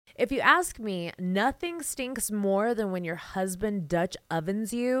If you ask me, nothing stinks more than when your husband Dutch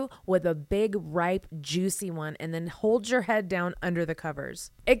ovens you with a big, ripe, juicy one and then holds your head down under the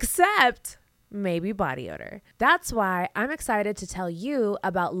covers. Except maybe body odor. That's why I'm excited to tell you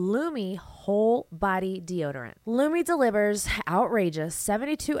about Lumi Whole Body Deodorant. Lumi delivers outrageous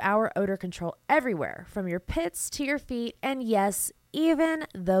 72-hour odor control everywhere, from your pits to your feet, and yes, even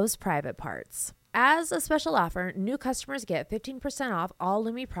those private parts. As a special offer, new customers get 15% off all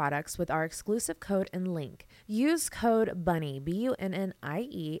Lumi products with our exclusive code and link. Use code BUNNIE,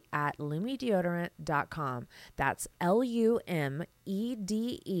 BUNNIE, at LumiDeodorant.com. That's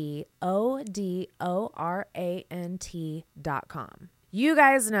LumiDeodorant.com. You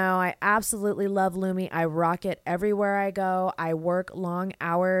guys know I absolutely love Lumi. I rock it everywhere I go. I work long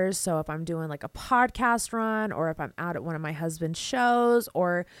hours. So if I'm doing like a podcast run, or if I'm out at one of my husband's shows,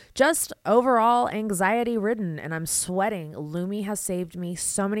 or just overall anxiety ridden and I'm sweating, Lumi has saved me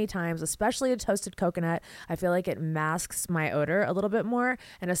so many times, especially a toasted coconut. I feel like it masks my odor a little bit more,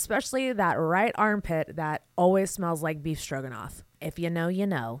 and especially that right armpit that always smells like beef stroganoff. If you know, you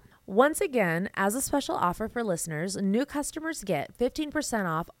know. Once again, as a special offer for listeners, new customers get 15%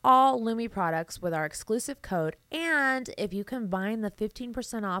 off all Lumi products with our exclusive code. And if you combine the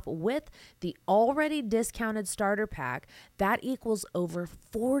 15% off with the already discounted starter pack, that equals over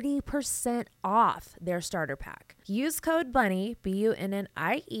 40% off their starter pack. Use code BUNNIE,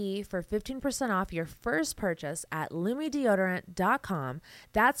 BUNNIE, for 15% off your first purchase at LumiDeodorant.com.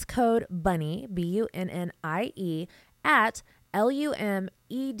 That's code BUNNIE, BUNNIE, at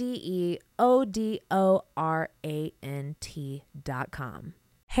LumiDeodorant.com.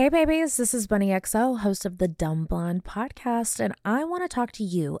 Hey babies, this is Bunny XO, host of the Dumb Blonde podcast, and I want to talk to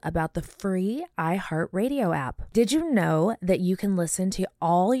you about the free iHeartRadio app. Did you know that you can listen to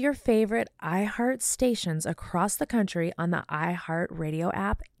all your favorite iHeart stations across the country on the iHeartRadio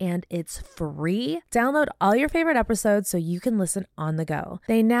app, and it's free? Download all your favorite episodes so you can listen on the go.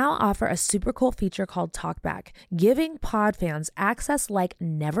 They now offer a super cool feature called Talkback, giving pod fans access like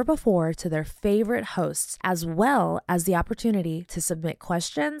never before to their favorite hosts, as well as the opportunity to submit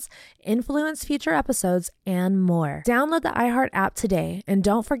questions, influence future episodes, and more. Download the iHeart app today, and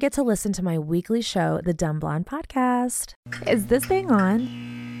don't forget to listen to my weekly show, the Dumb Blonde Podcast. Is this thing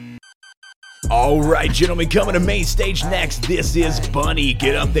on? All right, gentlemen, coming to main stage next, this is Bunny.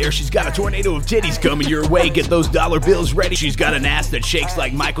 Get up there. She's got a tornado of titties coming your way. Get those dollar bills ready. She's got an ass that shakes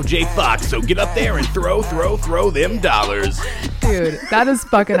like Michael J. Fox. So get up there and throw them dollars. Dude, that is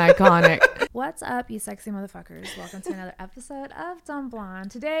fucking iconic. What's up, you sexy motherfuckers? Welcome to another episode of Dumb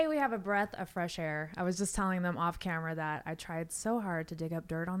Blonde. Today we have a breath of fresh air. I was just telling them off camera that I tried so hard to dig up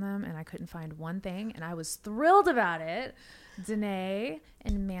dirt on them and I couldn't find one thing, and I was thrilled about it. Danae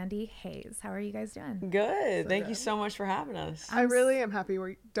and Mandie Hayes, how are you guys doing? Good. Thank you so much for having us. I really am happy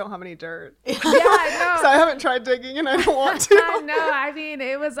we don't have any dirt. Yeah, I know. So I haven't tried digging and I don't want to. No, I mean,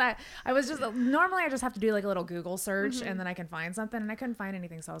 it was, I was just, normally I just have to do like a little Google search and then I can find something, and I couldn't find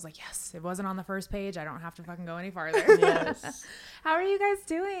anything. So I was like, yes, it wasn't on the first page. I don't have to fucking go any farther. Yes. How are you guys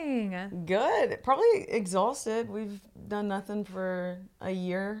doing? Good. Probably exhausted. We've done nothing for a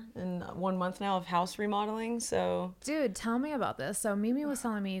year and 1 month now of house remodeling. So, dude, tell me about this. So Mimi was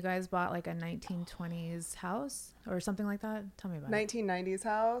telling me you guys bought like a 1920s house or something like that. Tell me about 1990s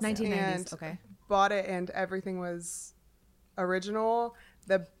house. 1990s, and okay. Bought it and everything was original.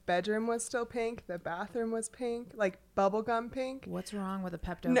 The bedroom was still pink. The bathroom was pink, like bubblegum pink. What's wrong with a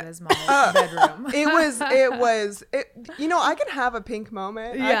Pepto-Bismol bedroom? It was, you know, I could have a pink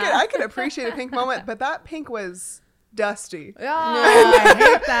moment. Yeah. I could appreciate a pink moment, but that pink was dusty. Oh, I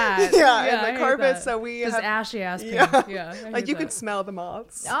hate that. Yeah, and the carpet, so we just have ashy ass pink. Yeah, yeah like you could smell the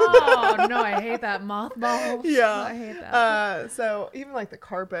moths. Oh no, I hate that mothballs. Yeah, I hate that. So even like the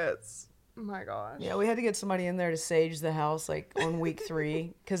carpets, oh my gosh. yeah, we had to get somebody in there to sage the house like on week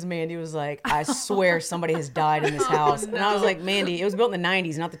 3 because Mandie was like, I swear somebody has died in this house. No. And I was like, Mandie, it was built in the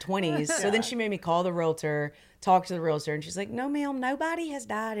 90s, not the 20s. So then she made me call the realtor, talk to the realtor, and she's like, no, ma'am, nobody has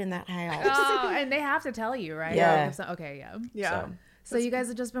died in that house. Oh, and they have to tell you, right? Yeah. Okay, yeah. Yeah. So you guys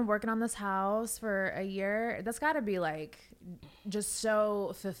have just been working on this house for a year. That's got to be like just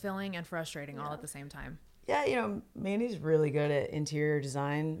so fulfilling and frustrating all at the same time. Yeah, you know, Mandie's really good at interior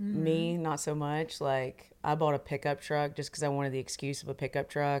design. Mm-hmm. Me, not so much. Like, I bought a pickup truck just because I wanted the excuse of a pickup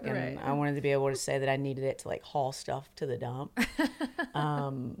truck, and Right. I wanted to be able to say that I needed it to like haul stuff to the dump.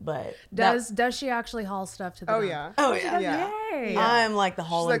 But Does she actually haul stuff to the dump? Yeah. Oh yeah. Yeah. way. I'm like the She's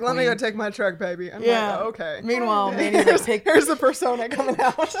Hall like, let me go take my truck, baby. I'm Yeah. like, oh, okay. Meanwhile, Mandy's like, Here's the persona coming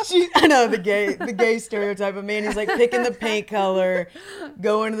out. I know the gay stereotype, but Mandy's like picking the paint color,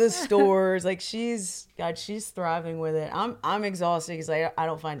 going to the stores. Like she's thriving with it. I'm exhausted because I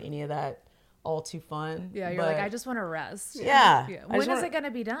don't find any of that all too fun. Yeah, you're like, I just want to rest. Yeah. When is it going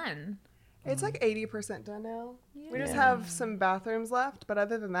to be done? It's like 80% done now. We just Yeah. have some bathrooms left, but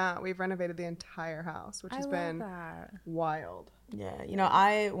other than that, we've renovated the entire house, which has been wild.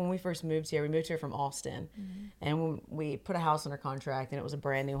 Yeah, when we first moved here, we moved here from Austin, and when we put a house under contract, and it was a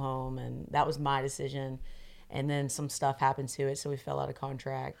brand new home, and that was my decision, and then some stuff happened to it, so we fell out of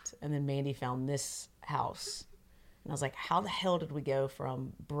contract, and then Mandie found this house, and I was like, how the hell did we go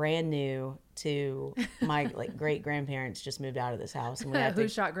from brand new to my great grandparents just moved out of this house, and we had Who to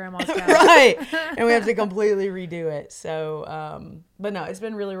shot grandma's cat? right, and we have to completely redo it. So, but no, it's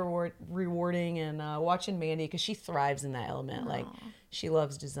been really rewarding, and watching Mandie, because she thrives in that element. Like she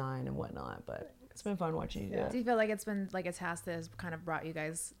loves design and whatnot, but it's been fun watching you do it. Do you feel like it's been like a task that has kind of brought you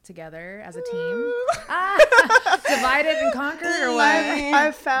guys together as a team? Divided and conquer, or what?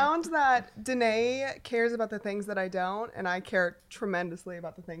 I've found that Danae cares about the things that I don't, and I care tremendously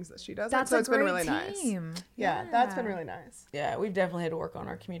about the things that she doesn't. That's so a it's been great really nice. team. Yeah, that's been really nice. Yeah, we've definitely had to work on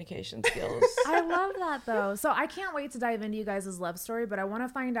our communication skills. I love that though. So I can't wait to dive into you guys' love story, but I want to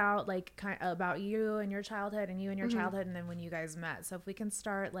find out about you and your childhood, and you and your childhood, and then when you guys met. So if we can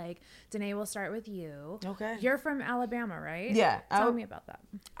start, Danae, will start with you. Okay. You're from Alabama, right? Yeah. Tell me about that.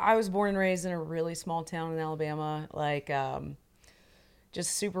 I was born and raised in a really small town in Alabama,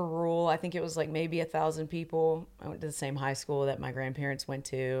 just super rural. I think it was maybe 1,000 people. I went to the same high school that my grandparents went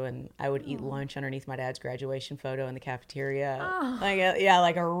to, and I would eat lunch underneath my dad's graduation photo in the cafeteria.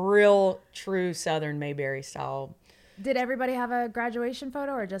 Like a real true Southern Mayberry style. Did everybody have a graduation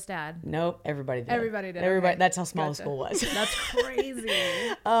photo, or just dad? Nope, everybody did. Everybody did. Everybody. Okay. That's how small the Gotcha. school was. That's crazy.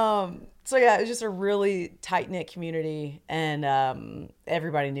 So yeah, it was just a really tight-knit community, and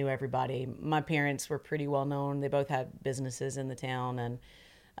everybody knew everybody. My parents were pretty well known. They both had businesses in the town, and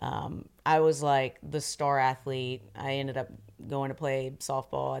I was like the star athlete. I ended up going to play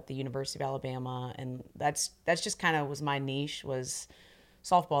softball at the University of Alabama, and that's just kind of was my niche, was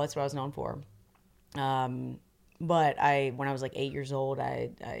softball. That's what I was known for. But when I was 8 years old,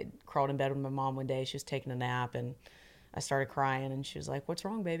 I crawled in bed with my mom one day. She was taking a nap, and I started crying, and she was like, "What's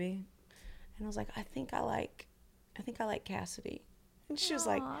wrong, baby?" And I was like, I think I like Cassidy. And she was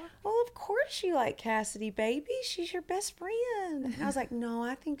like, "Well, of course you like Cassidy, baby. She's your best friend." And I was like, "No,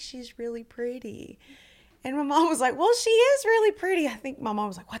 I think she's really pretty." And my mom was like, "Well, she is really pretty." I think my mom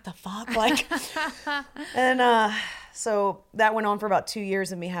was like, "What the fuck?" And so that went on for about 2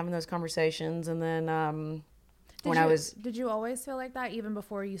 years of me having those conversations. And then Did you always feel like that even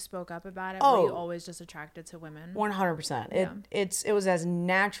before you spoke up about it? Oh. Were you always just attracted to women? 100%. Yeah. It was as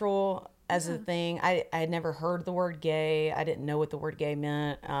natural as a thing. I had never heard the word gay. I didn't know what the word gay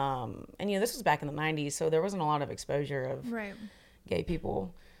meant. And this was back in the 90s, so there wasn't a lot of exposure of gay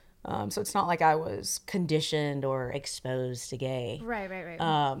people. So it's not like I was conditioned or exposed to gay. Right.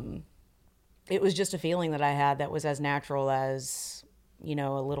 It was just a feeling that I had that was as natural as,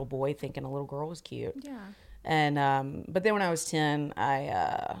 a little boy thinking a little girl was cute. Yeah. And but then when I was 10,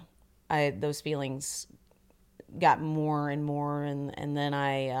 I those feelings got more and more, and then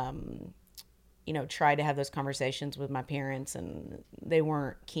I tried to have those conversations with my parents, and they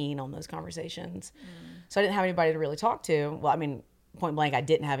weren't keen on those conversations. So I didn't have anybody to really talk to. Well, I mean, point blank, I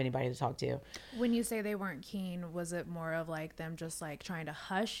didn't have anybody to talk to. When you say they weren't keen, was it more of them just trying to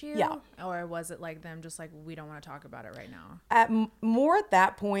hush you? Yeah. Or was it them just we don't want to talk about it right now? More at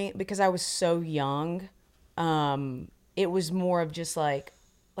that point, because I was so young. It was more of just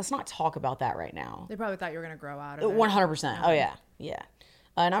let's not talk about that right now. They probably thought you were going to grow out of it. 100%. Oh yeah. Yeah.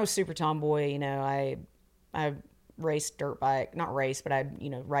 And I was super tomboy, I raced dirt bike, not race, but I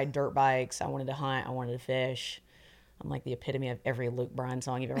ride dirt bikes. I wanted to hunt. I wanted to fish. I'm like the epitome of every Luke Bryan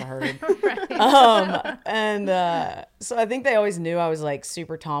song you've ever heard. So I think they always knew I was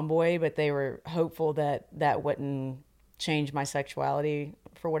super tomboy, but they were hopeful that that wouldn't change my sexuality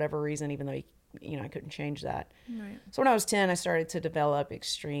for whatever reason, even though I couldn't change that. Right. So when I was 10, I started to develop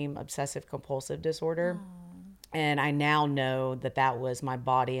extreme obsessive compulsive disorder. And I now know that was my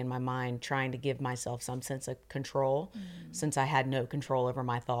body and my mind trying to give myself some sense of control, since I had no control over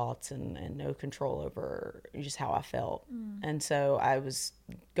my thoughts and no control over just how I felt. And so I was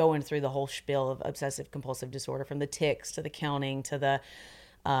going through the whole spiel of obsessive compulsive disorder, from the tics to the counting to the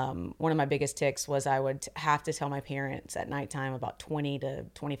one of my biggest tics was I would have to tell my parents at nighttime about 20 to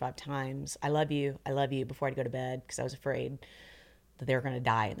 25 times, I love you, before I'd go to bed, because I was afraid that they were going to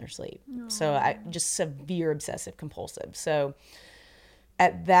die in their sleep. So I just severe obsessive compulsive. So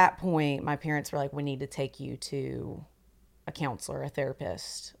at that point, my parents were like, we need to take you to a counselor, a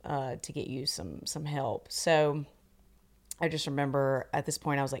therapist, to get you some help. So I just remember at this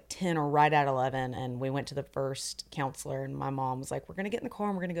point I was like 10 or right at 11, and we went to the first counselor, and my mom was like, we're going to get in the car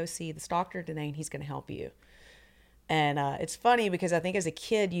and we're going to go see this doctor today, and he's going to help you. And it's funny because I think as a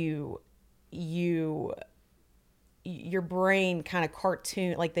kid, your brain kind of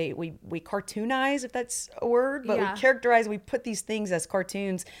cartoon, like we cartoonize, if that's a word, but we put these things as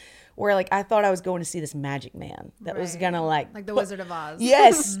cartoons, where like I thought I was going to see this magic man that was gonna like the Wizard of Oz.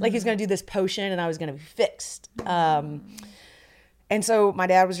 Yes, like he's gonna do this potion and I was gonna be fixed. And so my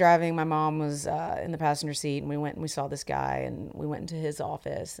dad was driving, my mom was in the passenger seat, and we went and we saw this guy, and we went into his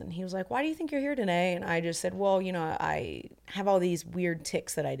office, and he was like, why do you think you're here today? And I just said, well, you know, I have all these weird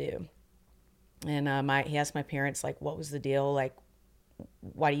tics that I do. And he asked my parents, like, what was the deal? Like,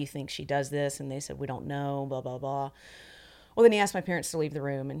 why do you think she does this? And they said, we don't know, blah, blah, blah. Well, then he asked my parents to leave the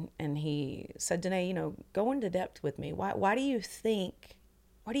room, and he said, Danae, you know, go into depth with me. Why do you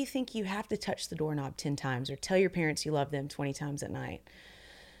think you have to touch the doorknob 10 times or tell your parents you love them 20 times at night?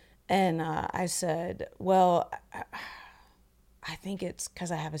 And I said, well, I think it's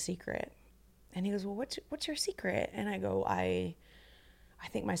because I have a secret. And he goes, well, what's your secret? And I go, I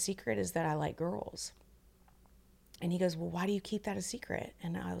think my secret is that I like girls. And he goes, well, why do you keep that a secret?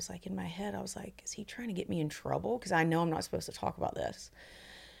 And I was like, in my head, I was like, is he trying to get me in trouble? Because I know I'm not supposed to talk about this.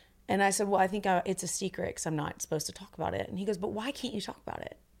 And I said, well, I think it's a secret because I'm not supposed to talk about it. And he goes, but why can't you talk about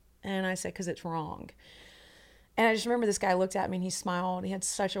it? And I said, because it's wrong. And I just remember this guy looked at me and he smiled. He had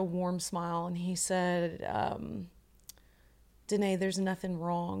such a warm smile. And he said, Danae, there's nothing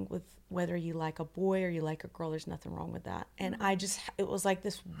wrong with whether you like a boy or you like a girl. There's nothing wrong with that. And it was like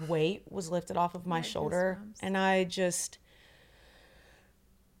this weight was lifted off of my shoulder. And I just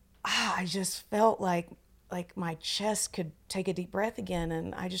felt like my chest could take a deep breath again.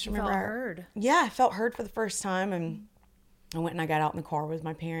 And I just remember, felt heard. Yeah, I felt heard for the first time. And I went and I got out in the car with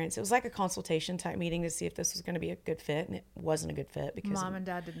my parents. It was like a consultation type meeting to see if this was going to be a good fit, and it wasn't a good fit because Mom and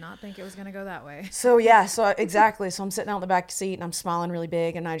Dad did not think it was going to go that way. So exactly. So I'm sitting out in the back seat and I'm smiling really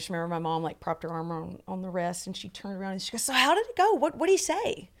big, and I just remember my mom like propped her arm on the rest, and she turned around and she goes, "So how did it go? What did he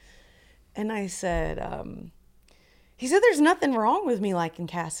say?" And I said, he said, "There's nothing wrong with me liking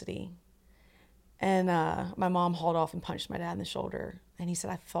Cassidy." And my mom hauled off and punched my dad in the shoulder, and he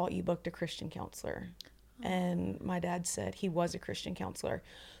said, "I thought you booked a Christian counselor." And my dad said he was a Christian counselor.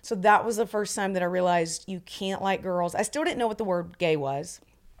 So that was the first time that I realized you can't like girls. I still didn't know what the word gay was.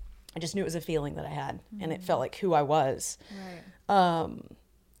 I just knew it was a feeling that I had, and it felt like who I was. Right.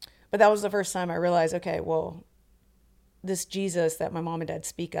 But that was the first time I realized, okay, well, this Jesus that my mom and dad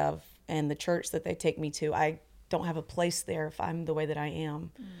speak of and the church that they take me to, I don't have a place there if I'm the way that I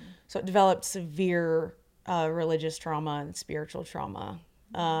am. So it developed severe religious trauma and spiritual trauma.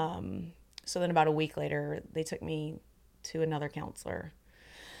 So then about a week later, they took me to another counselor.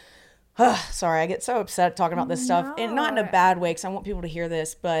 Sorry, I get so upset talking about this stuff. And not in a bad way, because I want people to hear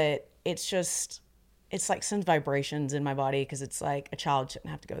this, but it's like sends vibrations in my body, because it's like a child shouldn't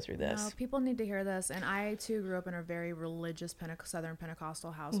have to go through this. No, people need to hear this. And I, too, grew up in a very religious Southern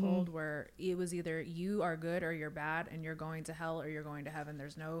Pentecostal household where it was either you are good or you're bad, and you're going to hell or you're going to heaven.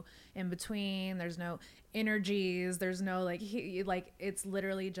 There's no in between. There's no energies. There's no like it's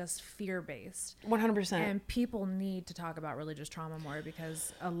literally just fear-based. 100%. And people need to talk about religious trauma more,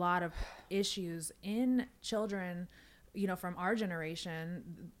 because a lot of issues in children, you know, from our generation,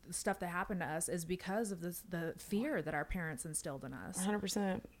 stuff that happened to us is because of the fear that our parents instilled in us.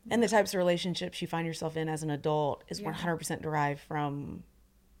 100%. And the types of relationships you find yourself in as an adult is 100% derived from,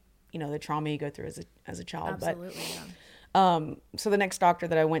 you know, the trauma you go through as a child. Absolutely. But, so the next doctor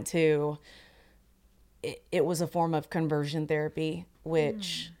that I went to, it was a form of conversion therapy,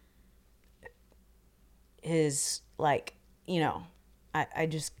 which is like, you know, I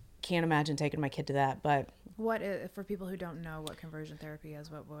just can't imagine taking my kid to that, but for people who don't know what conversion therapy is,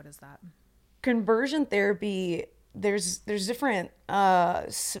 what is that? Conversion therapy, there's different, I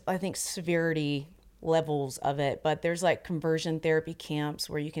think, severity levels of it, but there's like conversion therapy camps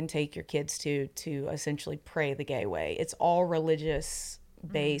where you can take your kids to essentially pray the gay way. It's all religious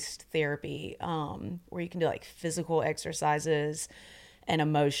based therapy, where you can do like physical exercises and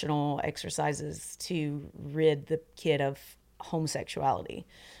emotional exercises to rid the kid of homosexuality.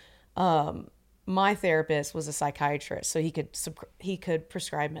 My therapist was a psychiatrist, so he could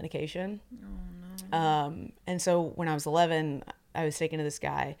prescribe medication. Oh, no. And so when I was 11, I was taken to this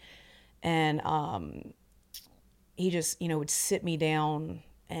guy, and he just, you know, would sit me down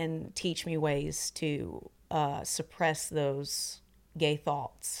and teach me ways to suppress those gay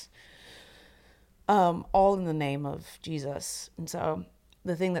thoughts, all in the name of Jesus. And so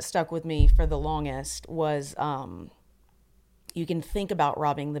the thing that stuck with me for the longest was, you can think about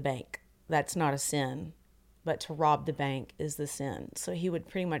robbing the bank. That's not a sin, but to rob the bank is the sin. So he would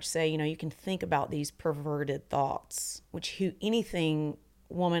pretty much say, you can think about these perverted thoughts, which anything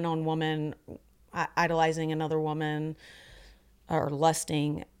woman on woman, idolizing another woman or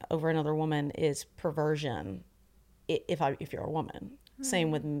lusting over another woman is perversion. If you're a woman,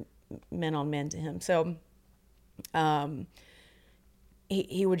 same with men on men to him. So,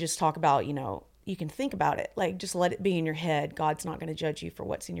 he would just talk about, you can think about it, like just let it be in your head. God's not going to judge you for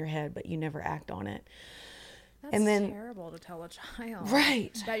what's in your head, but you never act on it. That's and then, terrible to tell a child,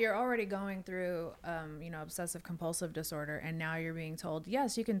 right? That you're already going through, obsessive compulsive disorder, and now you're being told,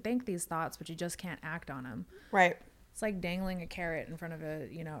 yes, you can think these thoughts, but you just can't act on them. Right. It's like dangling a carrot in front of a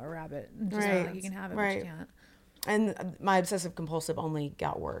rabbit. Just right. Like you can have it, right. but you can't. And my obsessive compulsive only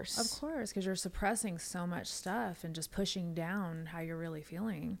got worse. Of course, because you're suppressing so much stuff and just pushing down how you're really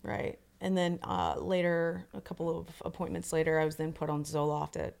feeling. Right. And then later, a couple of appointments later, I was then put on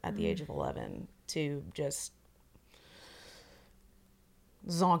Zoloft at the age of 11 to just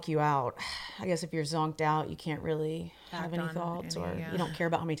zonk you out. I guess if you're zonked out, you can't really have any thoughts, or you don't care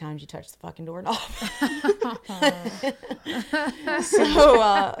about how many times you touch the fucking doorknob.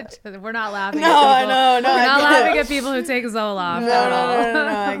 So we're not laughing. No, at people. no, We're not laughing at people who take Zoloft. No.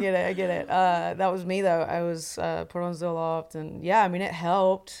 I get it. That was me though. I was put on Zoloft, and yeah, I mean it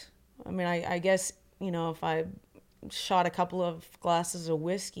helped. I mean, I guess if I shot a couple of glasses of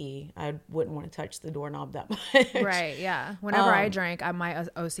whiskey, I wouldn't want to touch the doorknob that much. Right, yeah. Whenever I drank, my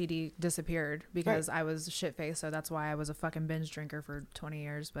OCD disappeared because I was shit-faced, so that's why I was a fucking binge drinker for 20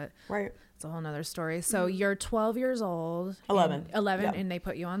 years, but it's a whole nother story. So you're 12 years old. 11. Yeah. And they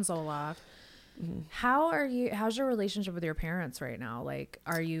put you on Zoloft. Mm-hmm. How's your relationship with your parents right now? Like,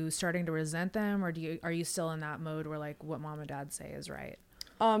 are you starting to resent them, or are you still in that mode where like what mom and dad say is right?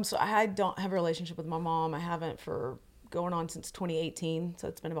 So I don't have a relationship with my mom. I haven't for going on since 2018. So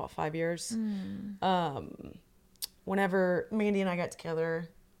it's been about 5 years. Whenever Mandie and I got together,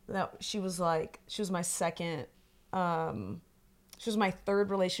 she was my second, she was my third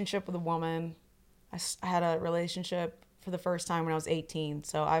relationship with a woman. I had a relationship for the first time when I was 18.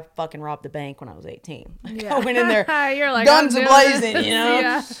 So I fucking robbed the bank when I was 18. I went in there, you're like, guns a-blazing,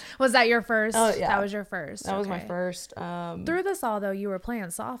 Yeah. Was that your first? Oh, yeah. That was your first. That was my first. Through this all, though, you were playing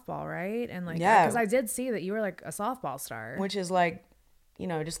softball, right? And like, because I did see that you were like a softball star. Which is like,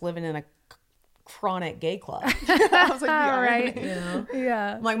 just living in a chronic gay club. I was like, right?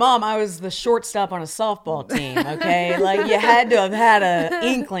 Yeah. I'm like, Mom, I was the shortstop on a softball team, okay? Like, you had to have had an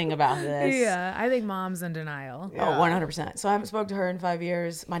inkling about this. Yeah, I think Mom's in denial. Yeah. Oh, 100%. So I haven't spoke to her in 5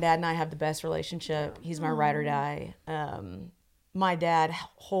 years. My dad and I have the best relationship. He's my ride or die. My dad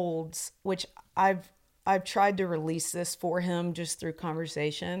holds, which I've tried to release this for him just through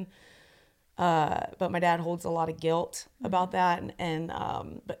conversation. But my dad holds a lot of guilt about that.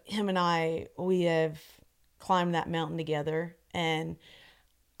 But him and I, we have climbed that mountain together, and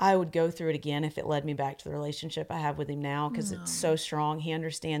I would go through it again if it led me back to the relationship I have with him now, because it's so strong. He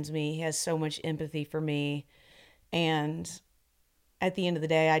understands me. He has so much empathy for me. And at the end of the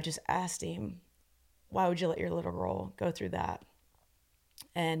day, I just asked him, why would you let your little girl go through that?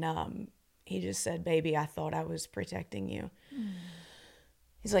 And he just said, baby, I thought I was protecting you.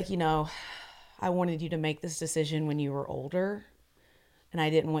 He's like, I wanted you to make this decision when you were older, and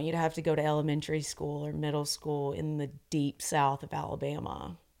I didn't want you to have to go to elementary school or middle school in the deep south of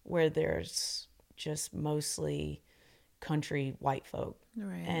Alabama, where there's just mostly country white folk,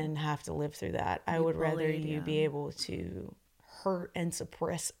 and have to live through that. I would rather you be able to hurt and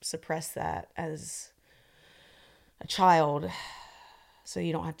suppress that as a child, so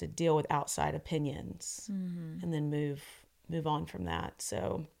you don't have to deal with outside opinions, and then move on from that.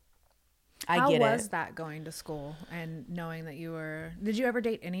 So I get it. How was that going to school and knowing that you were... Did you ever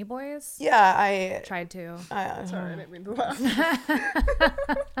date any boys? Yeah, I... Tried to. Sorry, I didn't mean to laugh.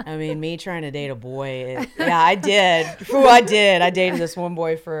 I mean, me trying to date a boy... I did. I did. I dated this one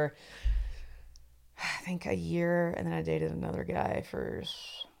boy for, I think, a year, and then I dated another guy for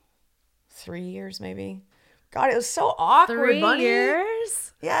 3 years, maybe. God, it was so awkward. 3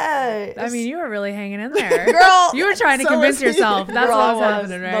 years? Yeah. I mean, you were really hanging in there. Girl. You were trying to convince yourself. That's what was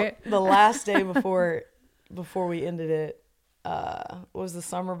happening, right? The last day before we ended it was the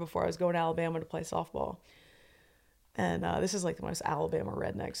summer before I was going to Alabama to play softball. And this is like the most Alabama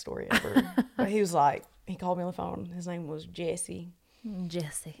redneck story ever. But he called me on the phone. His name was Jesse.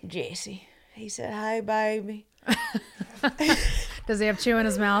 Jesse. He said, "Hi, baby." Does he have chew in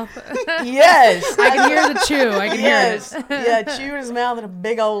his mouth? Yes. I can hear the chew. I can Yes. hear it. Yeah, chew in his mouth and a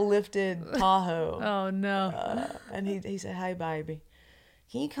big old lifted Tahoe. Oh, no. And he said, "Hey, baby,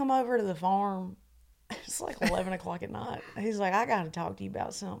 can you come over to the farm?" It's like 11 o'clock at night. He's like, "I got to talk to you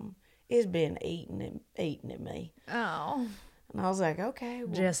about something. It's been eating at me." Oh. And I was like, "Okay."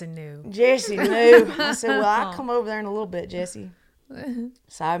 Well, Jesse knew. Jesse knew. I said, "Well, I'll come over there in a little bit, Jesse."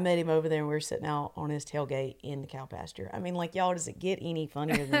 So I met him over there, and we were sitting out on his tailgate in the cow pasture. I mean, like, y'all, does it get any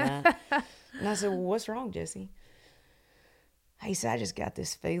funnier than that? And I said, "Well, what's wrong, Jesse?" He said, "I just got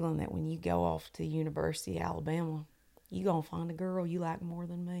this feeling that when you go off to University of Alabama, you gonna find a girl you like more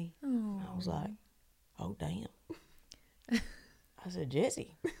than me." And I was like, "Oh, damn." I said,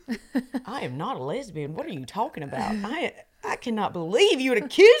 "Jesse, I am not a lesbian. What are you talking about? I cannot believe you would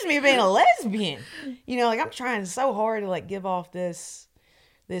accuse me of being a lesbian." You know, like, I'm trying so hard to, like, give off this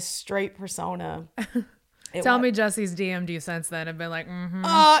straight persona. Tell me Jesse's DM'd you since then and been like,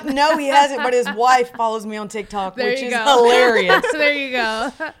 No, he hasn't, but his wife follows me on TikTok, There which you is go. hilarious. There you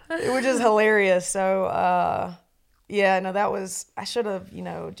go. Which is hilarious. So, yeah, no, that was, I should have, you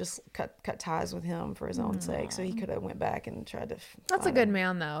know, just cut ties with him for his own sake. So he could have went back and tried to. That's a good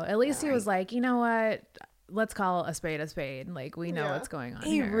man, though. At least he was like, you know what? Let's call a spade a spade. Like, we know what's going on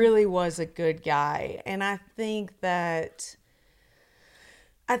He here. really was a good guy. And I think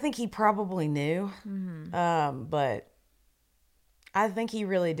he probably knew. But I think he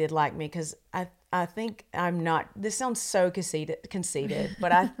really did like me because I think I'm not, this sounds so conceited,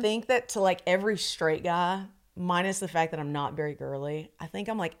 but I think that to, like, every straight guy, minus the fact that I'm not very girly, I think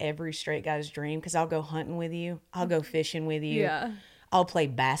I'm like every straight guy's dream because I'll go hunting with you. I'll go fishing with you. Yeah. I'll play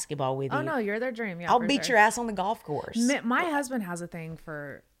basketball with you. Oh, no, you're their dream. Yeah, I'll for beat sure. your ass on the golf course. My husband has a thing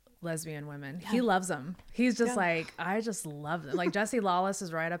for lesbian women. He loves them. He's just like, I just love them. Like, Jessie Lawless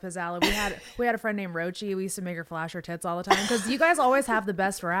is right up his alley. We had a friend named Rochi. We used to make her flash her tits all the time because you guys always have the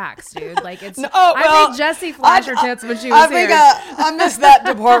best racks, dude. Like, it's I made Jessie flash her tits when she was here. I missed that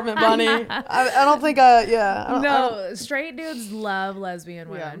department, Bunny. I don't think No, straight dudes love lesbian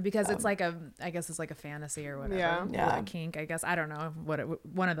women because it's like I guess it's like a fantasy or whatever. Yeah. A kink, I guess. I don't know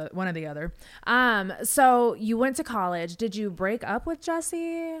one of the other. So you went to college. Did you break up with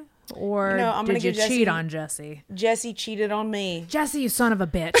Jessie? Or did you cheat on Jessie? Jessie cheated on me. Jessie, you son of a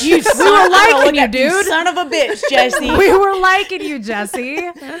bitch. We were liking you, dude. Son of a bitch, Jessie. We were liking you, Jessie.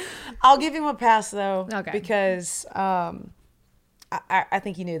 I'll give him a pass, though. Okay. Because I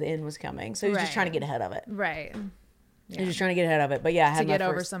think he knew the end was coming. So he was just trying to get ahead of it. Right. He was just trying to get ahead of it. But yeah, I had to get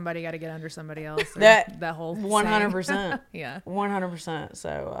over somebody, got to get under somebody else. That whole 100%. Yeah. 100%.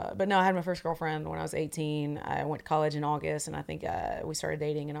 So, but no, I had my first girlfriend when I was 18. I went to college in August, and I think we started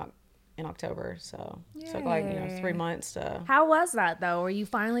dating in October. So it took like 3 months to. How was that though? Were you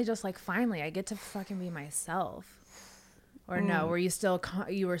finally just like, finally, I get to fucking be myself? Or no? Were you still?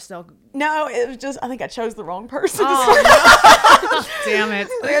 You were still. No, it was just I think I chose the wrong person. Oh, no. Damn it!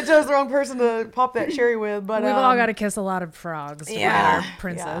 I think I chose the wrong person to pop that cherry with. But we've all got to kiss a lot of frogs to find our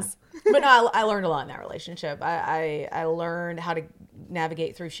princess. Yeah. But no, I learned a lot in that relationship. I learned how to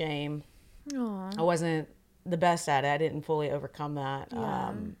navigate through shame. Aww. I wasn't the best at it. I didn't fully overcome that.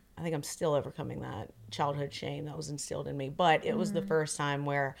 Yeah. I think I'm still overcoming that childhood shame that was instilled in me. But it was the first time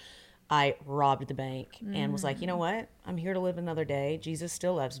where I robbed the bank and was like, you know what? I'm here to live another day. Jesus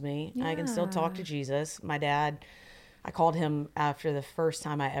still loves me. Yeah. I can still talk to Jesus. My dad, I called him after the first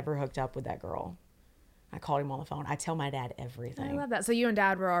time I ever hooked up with that girl. I called him on the phone. I tell my dad everything. I love that. So you and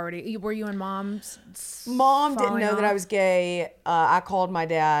dad were you and mom's? Mom didn't know that I was gay. I called my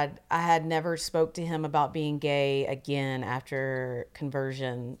dad. I had never spoke to him about being gay again after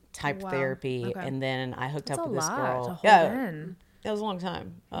conversion type therapy. Okay. And then I hooked up with this girl. To hold in. It was a long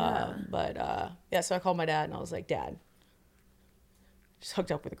time. So I called my dad and I was like, Dad, just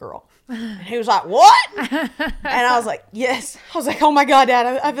hooked up with a girl. And he was like, what? And I was like, yes. I was like, oh my God,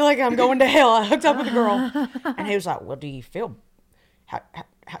 Dad, I feel like I'm going to hell. I hooked up with a girl. And he was like, well, do you feel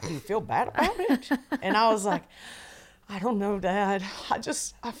bad about it? And I was like, I don't know, Dad. I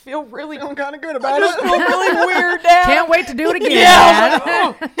feel really kind of good about it. I feel really weird, Dad. Can't wait to do it again. Yeah,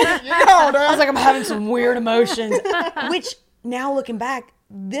 I was like, I'm having some weird emotions. Which now looking back,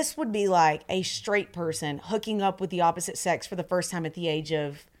 this would be like a straight person hooking up with the opposite sex for the first time at the age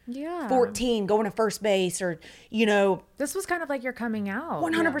of 14, going to first base, or this was kind of like you're coming out.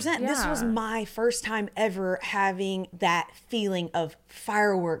 100%. Yeah. This was my first time ever having that feeling of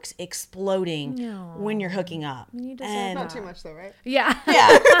fireworks exploding when you're hooking up. And not too much though, right? Yeah.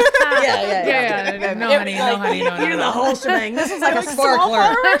 Yeah. No, honey. You're the whole shebang. This was like a sparkler.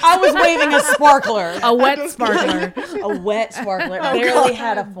 I was waving a sparkler. A wet sparkler. A wet sparkler. Barely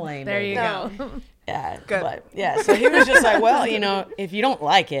had a flame. There you go. Yeah. Good. But yeah, so he was just like, well, if you don't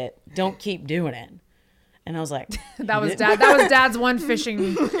like it, don't keep doing it. And I was like, That was Dad's one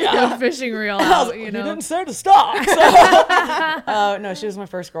fishing reel out, you didn't say to stop. So. No, she was my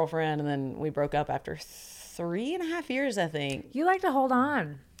first girlfriend, and then we broke up after 3.5 years, I think. You like to hold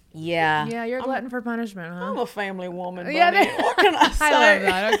on. Yeah. Yeah, you're a glutton for punishment, huh? I'm a family woman, buddy. Yeah, What can I say? I love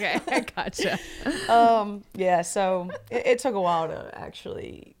that. Okay, I gotcha. Yeah, so it took a while to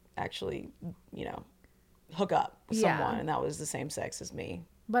actually, hook up with someone, and that was the same sex as me.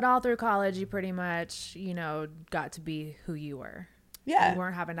 But all through college, you pretty much, got to be who you were. Yeah. You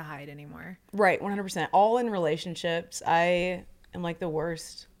weren't having to hide anymore. Right, 100%. All in relationships. I am like the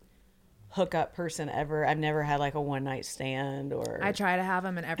worst hookup person ever. I've never had like a one night stand or. I try to have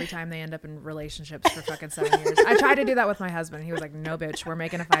them, and every time they end up in relationships for fucking 7 years. I tried to do that with my husband. He was like, "No, bitch, we're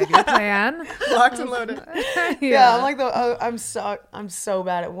making a 5-year plan." Locked and loaded. Yeah, I'm like I'm so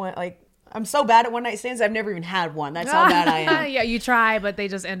bad at I'm so bad at one night stands. I've never even had one. That's how bad I am. Yeah, you try, but they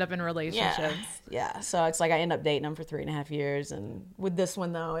just end up in relationships. Yeah. So it's like I end up dating them for 3.5 years, and with this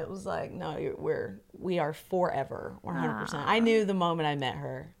one though, it was like, no, we are forever, 100%. I knew the moment I met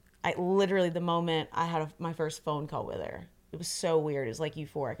her. The moment I had my first phone call with her, it was so weird. It was like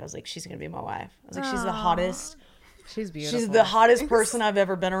euphoric. I was like, she's gonna be my wife. I was like, she's the hottest. She's beautiful. She's the hottest person I've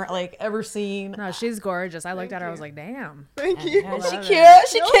ever been around, ever seen. No, she's gorgeous. I looked at her. I was like, damn. Thank you. Yeah, she cute.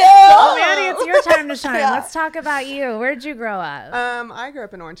 She cute. Oh, Mandie, it's your time to shine. Let's talk about you. Where'd you grow up? I grew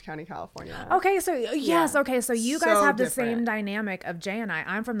up in Orange County, California. Okay, so yes, okay, so you guys So have the different. same dynamic of Jay and I.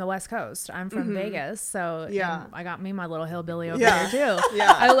 I'm from the West Coast. I'm from Vegas, so Yeah. I got me my little hillbilly over Yeah. here too.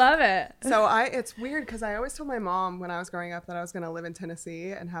 Yeah. I love it. So it's weird because I always told my mom when I was growing up that I was going to live in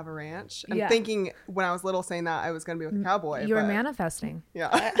Tennessee and have a ranch. And Yeah. thinking when I was little saying that I was going to be with a cowboy. You were but- manifesting. Yeah.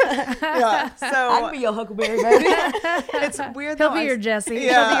 Yeah. I So can be your huckleberry baby. it's weird. He'll though, be your Jesse.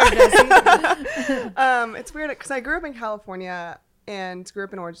 Yeah. She'll be your Jesse. It's weird because I grew up in California and grew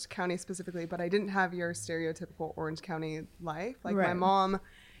up in Orange County specifically, but I didn't have your stereotypical Orange County life. Like my Right. mom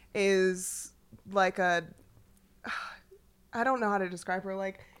is like I don't know how to describe her.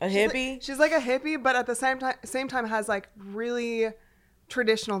 Like A hippie? She's like a hippie, but at the same time has like really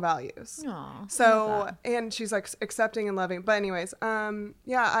traditional values. Aw, So, and she's like accepting and loving. But anyways, I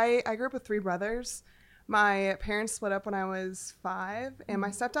grew up with 3 brothers. My parents split up when I was 5, and my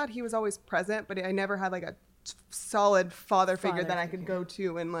stepdad, he was always present, but I never had like a solid father figure that I could go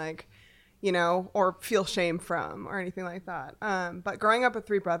to and like, or feel shame from or anything like that. But growing up with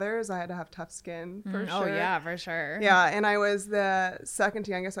 3 brothers, I had to have tough skin for Oh sure. yeah, for sure. Yeah, and I was the second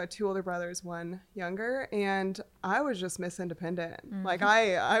youngest. So I had 2 older brothers, 1 younger, and I was just Miss Independent. Like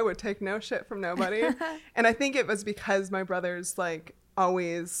I would take no shit from nobody, and I think it was because my brothers like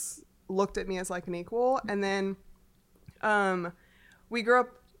always looked at me as like an equal. And then, we grew up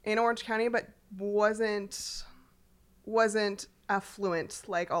in Orange County, but wasn't affluent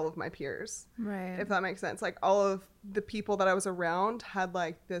like all of my peers. Right. If that makes sense. Like all of the people that I was around had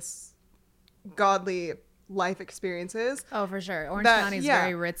like this godly life experiences. Oh, for sure. Orange That- County's yeah.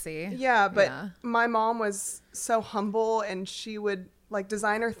 very ritzy. Yeah, but Yeah. my mom was so humble, and she would like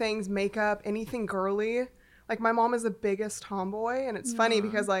designer things, makeup, anything girly. Like my mom is the biggest tomboy, and it's funny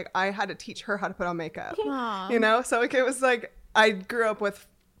because like I had to teach her how to put on makeup. Aw. So like it was like I grew up with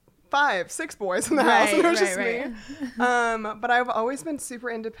 5, 6 boys in the house, and it was just right. me. But I've always been super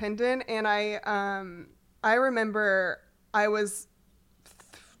independent, and I remember I was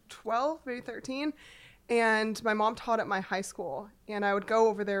 12, maybe 13, and my mom taught at my high school, and I would go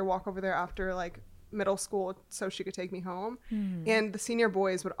over there, walk over there after like middle school so she could take me home. And the senior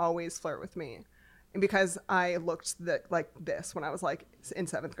boys would always flirt with me. And because I looked like this when I was like in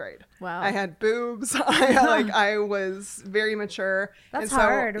 7th grade. Wow. I had boobs. I was very mature. That's and so,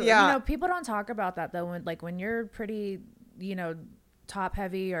 hard. Yeah. People don't talk about that though. When you're pretty, top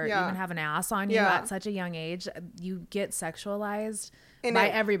heavy or Yeah. even have an ass on you Yeah. at such a young age, you get sexualized And by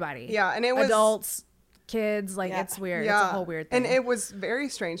it- everybody. Yeah, and it was adults, kids. Like Yeah. it's weird. Yeah. It's a whole weird thing. And it was very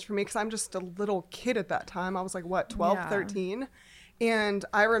strange for me because I'm just a little kid at that time. I was like, what, 12, Yeah. 13? And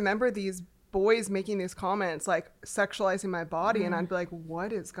I remember these boys making these comments like sexualizing my body, and I'd be like,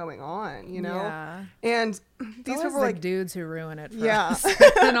 what is going on, Yeah. And It's these always people the were like, dudes who ruin it for Yeah. us.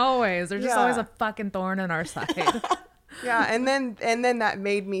 And always. There's just Yeah. always a fucking thorn in our side. yeah, and then that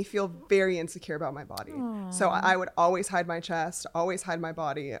made me feel very insecure about my body. So I would always hide my chest, always hide my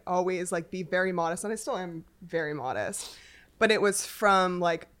body, always like be very modest, and I still am very modest. But it was from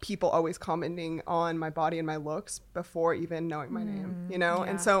like people always commenting on my body and my looks before even knowing my name, Yeah.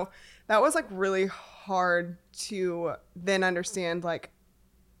 And so that was like really hard to then understand like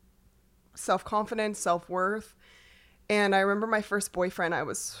self-confidence, self-worth. And I remember my first boyfriend, I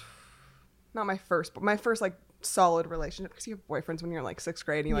was not my first, but my first like solid relationship, because you have boyfriends when you're like 6th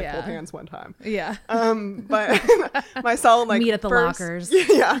grade and you like Yeah. hold hands one time. Yeah. But my solid like Meet at the lockers.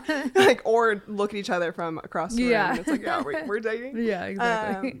 Yeah. Like, or look at each other from across the room. Yeah. And it's like, yeah, we're dating. Yeah,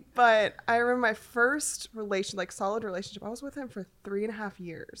 exactly. But I remember my first solid relationship, I was with him for 3.5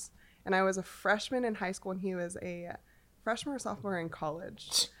 years. And I was a freshman in high school and he was a freshman or sophomore in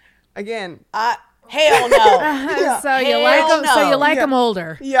college. Again. Hell no. So you like them? So you like them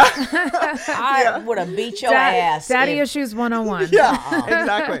older? Yeah. I would have beat your ass. Daddy if- issues 101. Yeah,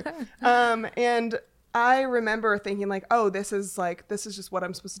 exactly. And I remember thinking like, oh, this is just what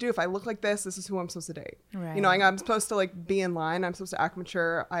I'm supposed to do. If I look like this is who I'm supposed to date. Right. You know, I'm supposed to like be in line. I'm supposed to act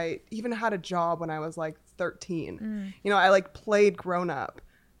mature. I even had a job when I was like 13. You know, I like played grown up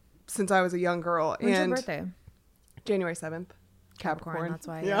since I was a young girl. When's and your birthday? January 7th. Capricorn. That's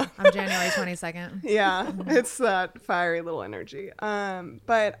why. Yeah. I'm January 22nd. Yeah, it's that fiery little energy.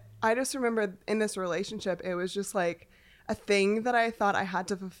 But I just remember in this relationship, it was just like a thing that I thought I had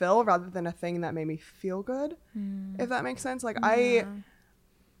to fulfill rather than a thing that made me feel good, if that makes sense. Like I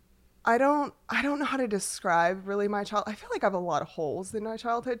don't know how to describe really my child. I feel like I have a lot of holes in my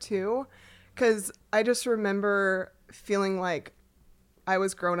childhood too, because I just remember feeling like I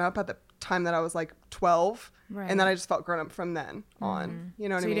was grown up at the time that I was like 12. Right. And then I just felt grown up from then on. You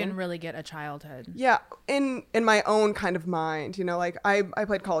know what I mean? So you didn't really get a childhood. Yeah, in my own kind of mind, you know, like I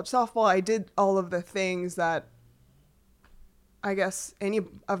played college softball. I did all of the things that I guess any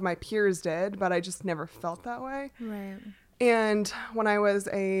of my peers did, but I just never felt that way. Right. And when I was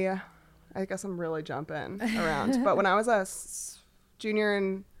I guess I'm really jumping around, but when I was a junior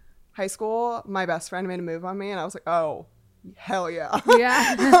in high school, my best friend made a move on me and I was like, oh, hell yeah.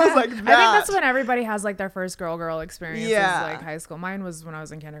 Yeah. I was like, that. I think that's when everybody has like their first girl experience. Yeah. Is like high school. Mine was when I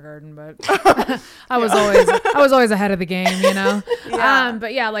was in kindergarten, but I was always ahead of the game, you know? Yeah.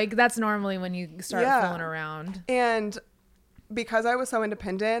 But yeah, like that's normally when you start fooling around. And because I was so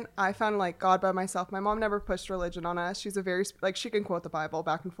independent, I found like God by myself. My mom never pushed religion on us. She's a very, like, she can quote the Bible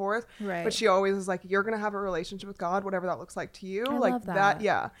back and forth. Right. But she always is like, you're going to have a relationship with God, whatever that looks like to you. I like love that.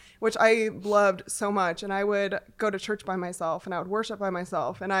 yeah. Which I loved so much. And I would go to church by myself and I would worship by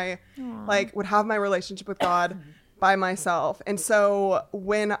myself. And I like would have my relationship with God by myself. And so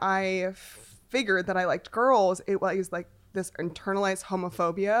when I figured that I liked girls, it was like this internalized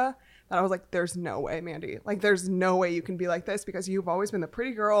homophobia that I was like, there's no way, Mandie. Like, there's no way you can be like this because you've always been the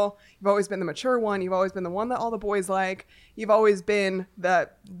pretty girl. You've always been the mature one. You've always been the one that all the boys like. You've always been the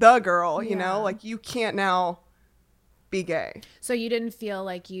girl, you know? Like, you can't now be gay. So you didn't feel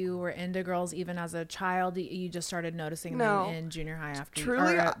like you were into girls even as a child? You just started noticing them in junior high after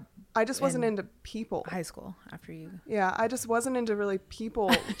Truly, or I just wasn't into people. high school after you. Yeah, I just wasn't into really people.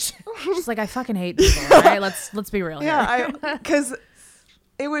 Just like, I fucking hate people, right? Let's be real here. Yeah, because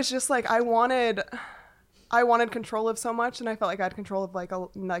it was just like I wanted control of so much, and I felt like I had control of like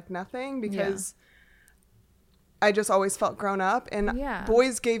nothing because I just always felt grown up, and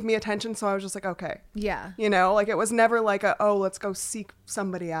boys gave me attention, so I was just like, okay, you know, like it was never like let's go seek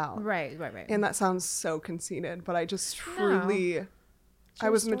somebody out, right. And that sounds so conceited, but I just truly. I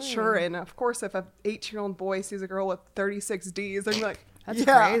was mature, and of course, if an 8-year-old boy sees a girl with 36 Ds, they're like, that's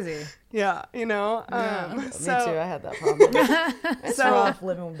crazy. Yeah, you know. Me too. I had that problem. It's rough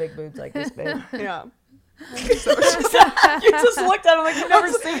living with big boobs like this, babe. Yeah. You just looked at him like you've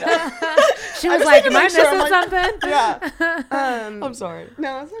never seen him. She was like, am I missing something? Yeah. I'm sorry.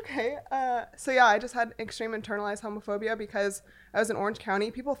 No, it's okay. So yeah, I just had extreme internalized homophobia because I was in Orange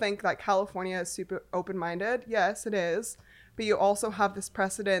County. People think that California is super open-minded. Yes, it is. But you also have this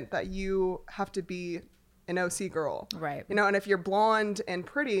precedent that you have to be an OC girl. Right. You know, and if you're blonde and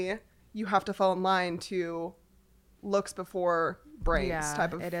pretty, you have to fall in line to looks before brains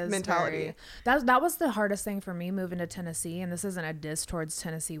type of mentality. That was the hardest thing for me moving to Tennessee, and this isn't a diss towards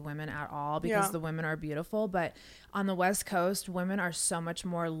Tennessee women at all because the women are beautiful, but on the West Coast, women are so much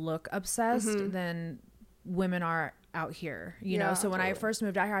more look obsessed than women are out here, you know. So when I first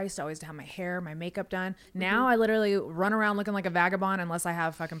moved out here, I used to always have my hair, my makeup done. Now I literally run around looking like a vagabond unless I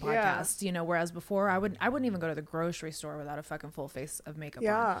have fucking podcasts, you know, whereas before I wouldn't even go to the grocery store without a fucking full face of makeup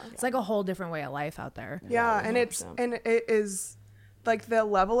on. It's like a whole different way of life out there. And it is like the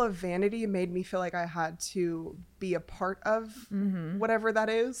level of vanity made me feel like I had to be a part of whatever that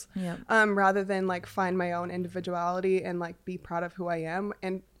is, rather than like find my own individuality and like be proud of who I am.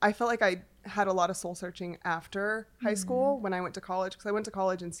 And I felt like I had a lot of soul searching after high school when I went to college, because I went to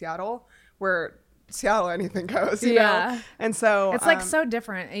college in Seattle, where Seattle anything goes, you know? And so it's like so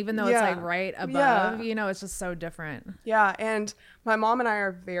different, even though it's like right above, you know, it's just so different. Yeah. And my mom and I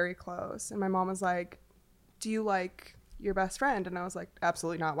are very close, and my mom was like, do you like your best friend. And I was like,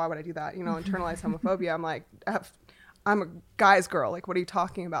 absolutely not. Why would I do that? You know, internalized homophobia. I'm like, I'm a guy's girl. Like, what are you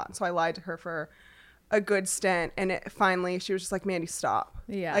talking about? And so I lied to her for a good stint. And finally, she was just like, Mandie, stop.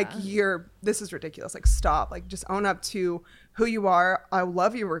 Yeah. Like, this is ridiculous. Like, stop. Like, just own up to who you are. I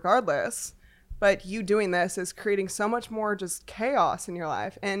love you regardless. But you doing this is creating so much more just chaos in your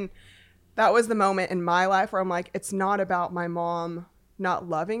life. And that was the moment in my life where I'm like, it's not about my mom not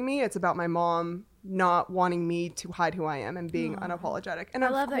loving me. It's about my mom not wanting me to hide who I am and being unapologetic. And I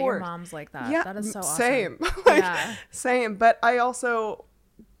love that your mom's like that. Yeah, that is so awesome. Same. Same. But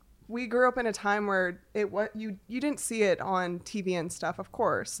we grew up in a time where you didn't see it on TV and stuff, of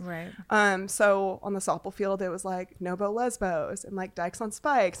course. Right. So on the softball field, it was like Nobo Lesbos and like Dykes on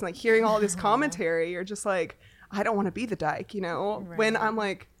Spikes, and like hearing all this commentary, you're just like, I don't want to be the Dyke, you know? Right. When I'm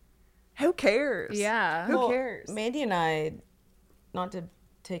like, who cares? Yeah. Who cares? Mandie and I, not to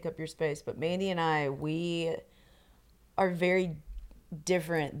take up your space, but Mandie and I, we are very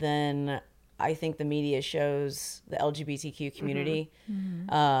different than I think the media shows the LGBTQ community.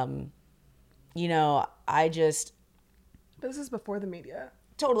 Mm-hmm. You know, this is before the media.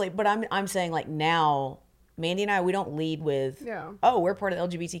 Totally. But I'm saying like now, Mandie and I, we don't lead with, oh, we're part of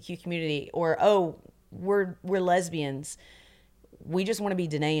the LGBTQ community, or, oh, we're lesbians. We just want to be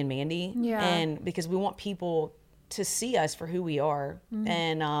Danae and Mandie. Yeah. And because we want people to see us for who we are. Mm-hmm.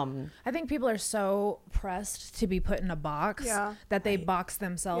 And I think people are so pressed to be put in a box that they box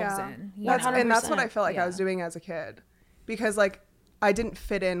themselves in. And that's what I felt like I was doing as a kid, because like I didn't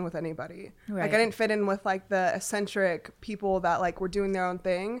fit in with anybody. Right. Like I didn't fit in with like the eccentric people that like were doing their own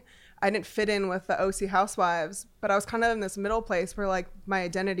thing. I didn't fit in with the OC housewives, but I was kind of in this middle place where like my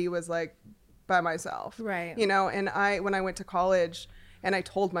identity was like by myself. Right. You know, and when I went to college and I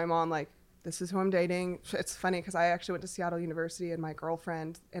told my mom like, this is who I'm dating. It's funny because I actually went to Seattle University, and my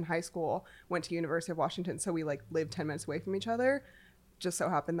girlfriend in high school went to University of Washington. So we like lived 10 minutes away from each other. Just so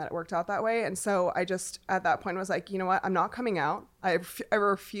happened that it worked out that way. And so I just, at that point, was like, you know what? I'm not coming out. I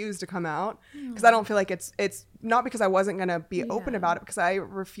refuse to come out because I don't feel like it's not because I wasn't going to be open about it, because I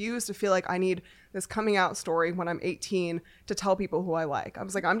refuse to feel like I need this coming out story when I'm 18 to tell people who I like. I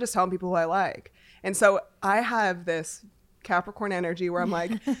was like, I'm just telling people who I like. And so I have this Capricorn energy where I'm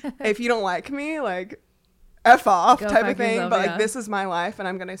like, if you don't like me, like F off type of thing. But like, this is my life and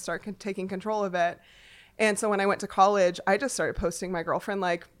I'm going to start taking control of it. And so when I went to college, I just started posting my girlfriend,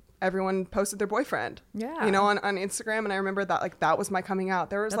 like everyone posted their boyfriend, you know, on Instagram. And I remember that, like, that was my coming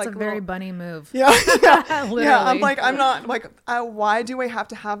out. There was That's like a very bunny move. Yeah. Yeah. I'm like, I'm not like, why do I have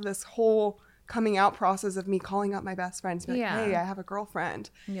to have this whole coming out process of me calling up my best friends? Like, hey, I have a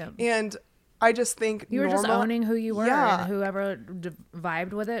girlfriend. Yeah. And I just think you were just owning who you were, and whoever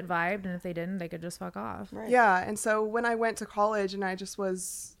vibed with it vibed, and if they didn't, they could just fuck off. Right. Yeah. And so when I went to college and I just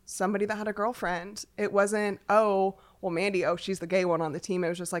was somebody that had a girlfriend, it wasn't, oh, well, Mandie, oh, she's the gay one on the team. It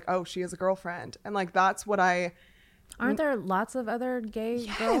was just like, oh, she has a girlfriend. And like, that's what Aren't there lots of other gay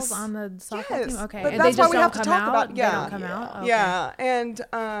girls on the softball team? Okay. But and that's they just why we have to talk about. Yeah. They don't come out? Okay. Yeah. And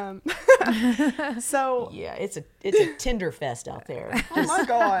so. Yeah, it's a Tinder fest out there. Oh my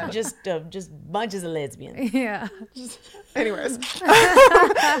God. Just bunches of lesbians. Yeah. Anyways.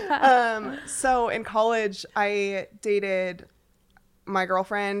 So in college, I dated my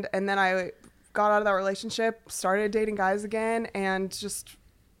girlfriend, and then I got out of that relationship, started dating guys again, and just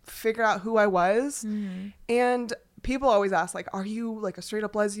figured out who I was. Mm-hmm. And people always ask, like, are you like a straight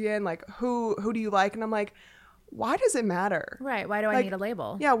up lesbian? Like, who do you like? And I'm like, why does it matter? Right. Why do I need a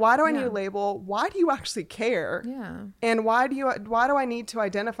label? Yeah. Why do I need a label? Why do you actually care? Yeah. And why do I need to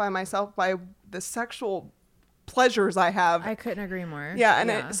identify myself by the sexual pleasures I have? I couldn't agree more. Yeah.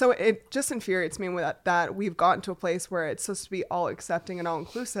 And so it just infuriates me with that we've gotten to a place where it's supposed to be all accepting and all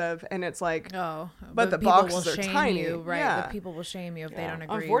inclusive. And it's like, but the boxes are tiny. Right. Yeah. But people will shame you if they don't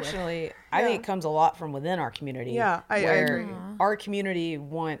agree. Unfortunately, I think it comes a lot from within our community. Yeah, I agree. Our community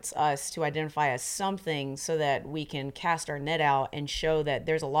wants us to identify as something so that we can cast our net out and show that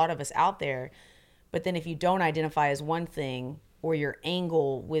there's a lot of us out there. But then if you don't identify as one thing, or your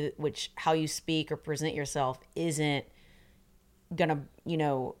angle with which how you speak or present yourself isn't gonna,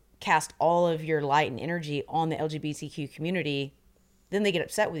 cast all of your light and energy on the LGBTQ community, then they get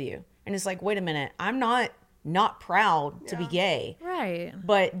upset with you. And it's like, wait a minute, I'm not proud to be gay. Right.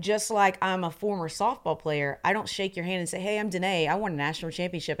 But just like I'm a former softball player, I don't shake your hand and say, hey, I'm Danae. I won a national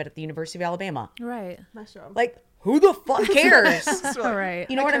championship at the University of Alabama. Right. Nice job. Like, who the fuck cares? Right.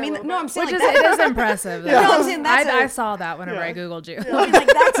 You know what I mean? No, I'm saying it is impressive. You know what I'm saying? I saw that whenever I Googled you. Yeah. Like,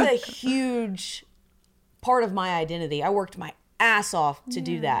 that's a huge part of my identity. I worked my ass off to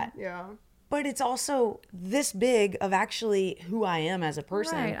do that. Yeah. but it's also this big of actually who I am as a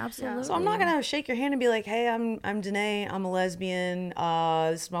person. Right, absolutely. So I'm not gonna shake your hand and be like, hey, I'm Danae, I'm a lesbian,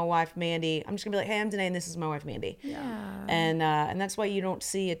 this is my wife Mandie. I'm just gonna be like, hey, I'm Danae and this is my wife Mandie. Yeah. And that's why you don't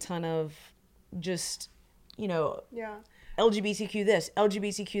see a ton of just, Yeah. LGBTQ this,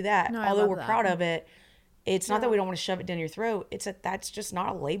 LGBTQ that. No, I Although love we're that. proud of it, it's not that we don't want to shove it down your throat. It's that that's just not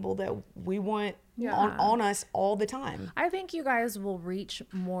a label that we want on us all the time. I think you guys will reach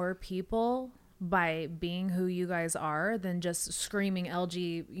more people by being who you guys are than just screaming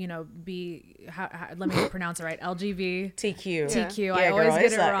LG, let me pronounce it right. LGB. TQ. I always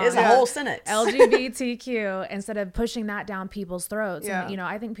get it wrong. It's a whole sentence. LGBTQ instead of pushing that down people's throats. Yeah. And,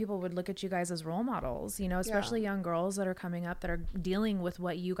 I think people would look at you guys as role models, especially young girls that are coming up that are dealing with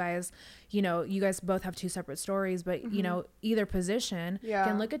what you guys, you guys both have two separate stories, but, either position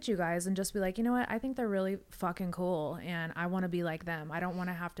can look at you guys and just be like, you know what? I think they're really fucking cool and I want to be like them. I don't want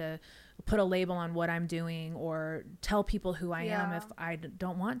to have to put a label on what I'm doing or tell people who I am if I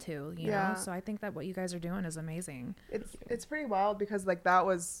don't want to, you know? So I think that what you guys are doing is amazing. It's pretty wild because like that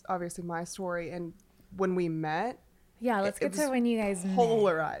was obviously my story, and when we met, Yeah, let's get to when you guys met.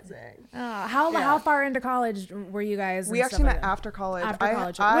 polarizing. How far into college were you guys? We actually met after college. After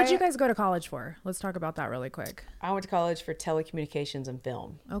college. What did you guys go to college for? Let's talk about that really quick. I went to college for telecommunications and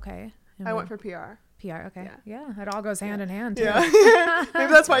film. Okay. I went for PR. PR. Okay. Yeah, it all goes hand in hand. Too. Yeah.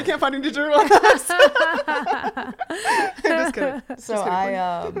 Maybe that's why I can't find any digital on us. I'm just kidding. So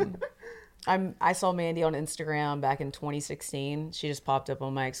I saw Mandie on Instagram back in 2016. She just popped up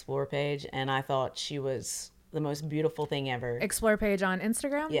on my Explore page, and I thought she was the most beautiful thing ever. Explore page on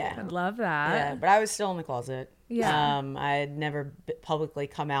Instagram? Yeah. I love that. Yeah, but I was still in the closet. Yeah. I had never publicly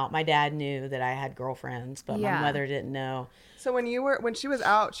come out. My dad knew that I had girlfriends, but my mother didn't know. So when she was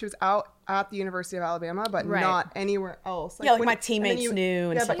out at the University of Alabama, but not anywhere else. Like my teammates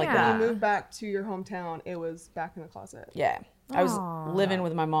knew and stuff like that. When you moved back to your hometown, it was back in the closet. Yeah. I was living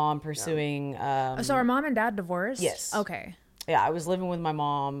with my mom pursuing... so are mom and dad divorced? Yes. Okay. Yeah, I was living with my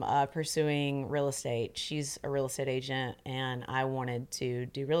mom pursuing real estate. She's a real estate agent, and I wanted to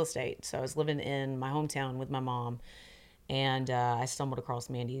do real estate. So I was living in my hometown with my mom, and I stumbled across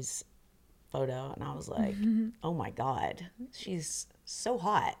Mandie's photo, and I was like, oh my God, she's so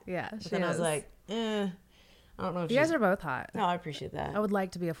hot. Yeah, but then I was like, I don't know if you guys are both hot. No, I appreciate that. I would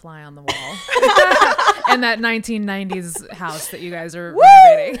like to be a fly on the wall in that 1990s house that you guys are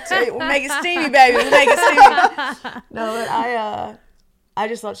renovating. We'll make it steamy, baby. We'll make it steamy. No, but I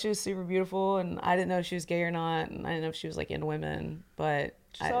just thought she was super beautiful, and I didn't know if she was gay or not, and I didn't know if she was like into women, but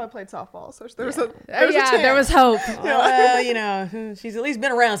She saw I played softball, so there was there was hope. Well, she's at least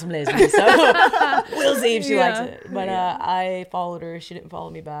been around some lesbians, so we'll see if she likes it. But I followed her. She didn't follow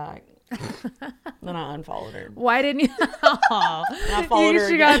me back. Then I unfollowed her. Why didn't you? I followed her.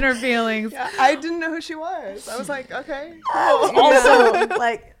 She got in her feelings. Yeah, I didn't know who she was. I was like, okay. Also,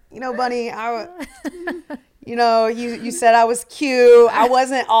 like, Bunny, you said I was cute. I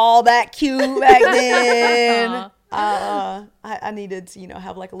wasn't all that cute back then. I needed to,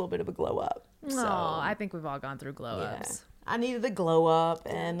 have like a little bit of a glow up. So I think we've all gone through glow ups. I needed the glow up,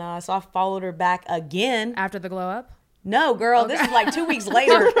 and so I followed her back again. After the glow up? No, girl, this is like 2 weeks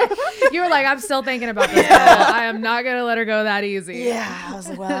later. You were like, I'm still thinking about this girl. I am not going to let her go that easy. Yeah. I was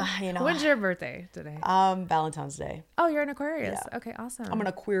like, well, When's your birthday today? Valentine's Day. Oh, you're an Aquarius. Yeah. Okay, awesome. I'm an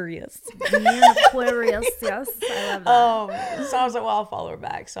Aquarius. You're an Aquarius, yes. I love that. So I was like, well, I'll follow her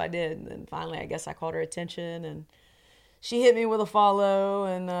back. So I did. And then finally, I guess I caught her attention, and she hit me with a follow.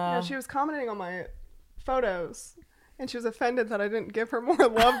 And she was commenting on my photos, and she was offended that I didn't give her more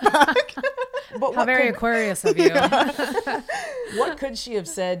love back. But how very Aquarius of you. What could she have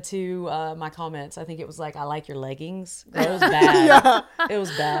said to my comments? I think it was like, I like your leggings. It was bad. It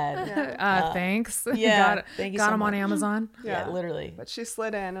was bad. Thanks. Yeah. Thank you got so them much. on Amazon. Yeah, literally. But she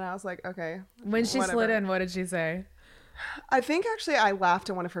slid in, and I was like, okay. When she slid in, what did she say? I think actually I laughed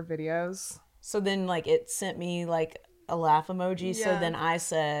at one of her videos. So then like it sent me like a laugh emoji. Yeah. So then I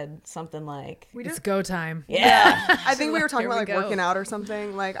said something like, It's go time. yeah. I think we were talking Here about we like go. working out or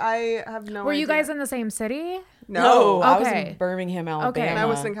something. Like I have no idea. Were you guys in the same city? No. I was Okay. in Birmingham, Alabama. And I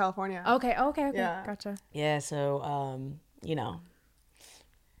was in California. Okay. Yeah. Gotcha. Yeah, so,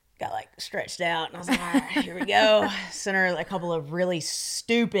 got like stretched out, and I was like, all right, here we go. Sent her a couple of really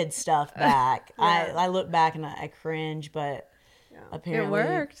stupid stuff back. I look back and I cringe, but apparently It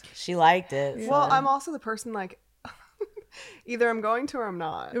worked. she liked it. Well, so. I'm also the person like either I'm going to or I'm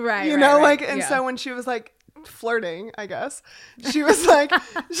not. Right, You right, know, right. like, and Yeah. so when she was like flirting, I guess, she was like,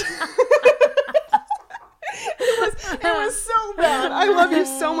 It was so bad. I love you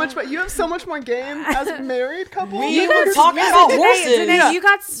so much, but you have so much more game as a married couple. We were talking about horses. Danae, you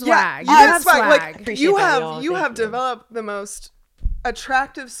got swag. You have swag. Like Appreciate you that, have y'all. you Thank have developed the most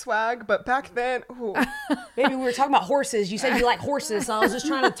attractive swag, but back then, ooh. Maybe we were talking about horses. You said you like horses, so I was just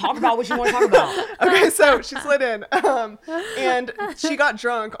trying to talk about what you want to talk about. Okay, so she slid in, and she got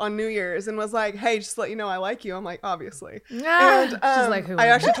drunk on New Year's and was like, "Hey, just to let you know, I like you." I'm like, obviously. And She's like, who? I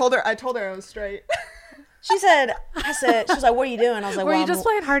actually told her I was straight. She said, she was like, what are you doing? I was like, Were well, you just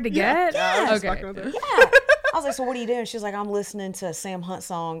playing hard to get? Yeah, I was just Okay. fucking with her. yeah. I was like, so what are you doing? She was like, I'm listening to a Sam Hunt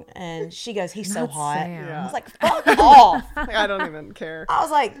song. And she goes, he's so Not hot. Sam. Yeah. I was like, fuck off. Like, I don't even care. I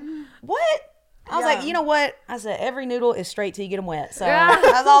was like, what? I was Yeah. like, you know what? I said, every noodle is straight till you get them wet. So Yeah.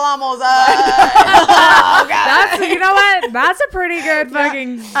 that's all I'm going to say. Oh, God. That's, you know what? That's a pretty good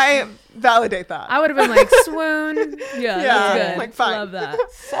fucking. I validate that. I would have been like, swoon. Yeah, that's good. like, fine. Love that.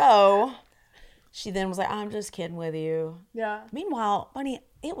 So she then was like, I'm just kidding with you. Yeah. Meanwhile, Bunny,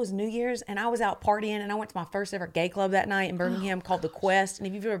 it was New Year's and I was out partying and I went to my first ever gay club that night in Birmingham called The Quest. And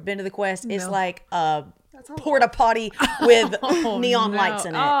if you've ever been to The Quest, it's like a porta potty with neon no. lights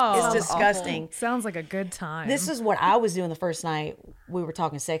in it. Oh, it's sounds disgusting. Sounds like a good time. This is what I was doing the first night we were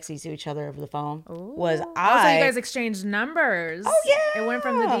talking sexy to each other over the phone. Was Oh, so I you guys exchanged numbers. Oh, yeah. It went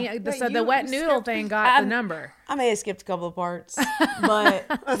from so the you wet noodle skipped- thing got the number. I may have skipped a couple of parts, but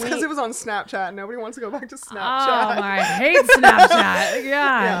That's because it was on Snapchat. Nobody wants to go back to Oh, Snapchat. I hate Snapchat.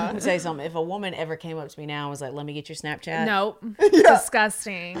 Yeah. let me tell you something. If a woman ever came up to me now and was like, let me get your Snapchat. Nope.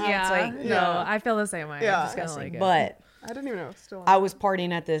 Disgusting. Yeah. like, no, yeah. I feel the same way. Yeah. I just don't like it. But I didn't even know it was still on. I was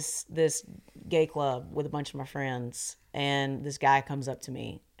partying at this gay club with a bunch of my friends, and this guy comes up to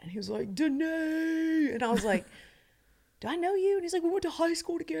me, and he was like, Danae, and I was like, do I know you? And he's like, we went to high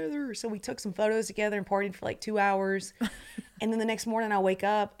school together. So we took some photos together and partied for like 2 hours. And then the next morning I wake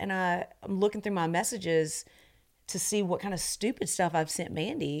up and I'm looking through my messages to see what kind of stupid stuff I've sent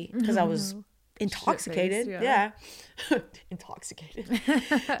Mandie because I was intoxicated. Shit-faced, Yeah. Intoxicated.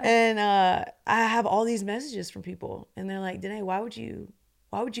 And I have all these messages from people and they're like, Danae, why would you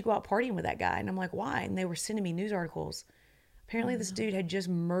go out partying with that guy? And I'm like, why? And they were sending me news articles. Apparently this dude had just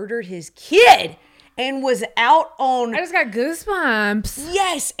murdered his kid and was out on, I just got goosebumps.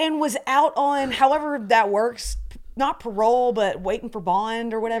 yes, and was out on however that works, not parole, but waiting for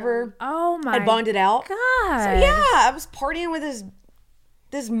bond or whatever. Oh my Had bonded out. God. So yeah, I was partying with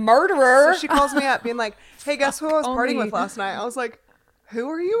this murderer. So she calls me up being like, hey, guess who I was partying Only- with last night? I was like, who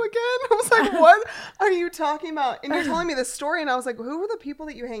are you again? I was like, what are you talking about? And you're telling me this story. And I was like, who were the people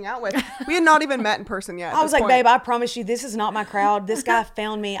that you hang out with? We had not even met in person yet. I was like, babe, I promise you, this is not my crowd. This guy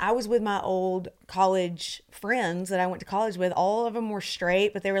found me. I was with my old college friends that I went to college with. All of them were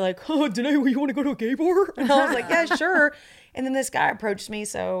straight, but they were like, oh, Danae, you want to go to a gay bar? And I was like, yeah, sure. And then this guy approached me.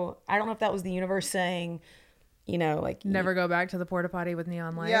 So I don't know if that was the universe saying, you know, like, Never go back to the porta potty with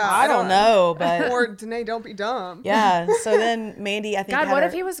neon lights. Yeah. I don't know, but or Danae, don't be dumb. yeah. So then Mandie, I think, God, had what her-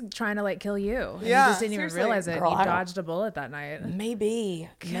 if he was trying to like kill you? And Yeah, you just didn't seriously. even realize it. Girl, You I don't- dodged a bullet that night. maybe.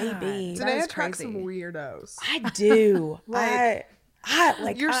 Danae is attracts crazy. some weirdos. I do. Like, I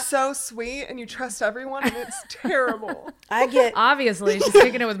like. You're so sweet and you trust everyone and it's terrible. I get, Obviously, she's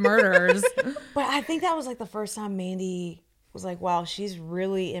kicking it with murderers. but I think that was like the first time Mandie was like, "Wow, she's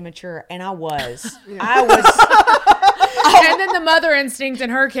really immature," and I was. I was. And then the mother instinct in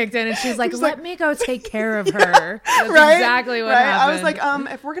her kicked in, and she's like, "Let me go take care of her." That's Right? exactly what right? happened. I was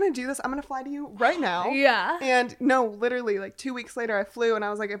like, if we're going to do this, I'm going to fly to you right now. Yeah. And no, literally like 2 weeks later I flew and I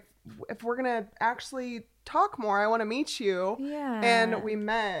was like, if we're going to actually talk more, I want to meet you. Yeah. And we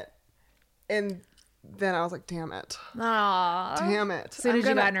met and then I was like, damn it. Aw. Damn it. As soon I'm as you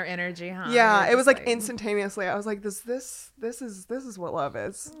gonna- got in her energy, huh? Yeah, You're it was just like instantaneously. I was like, this is what love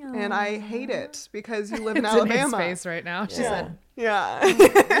is. And I hate it because you live in It's in his Alabama. face right now. She said, Yeah.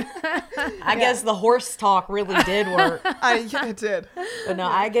 I guess the horse talk really did work, Yeah, it did. but no,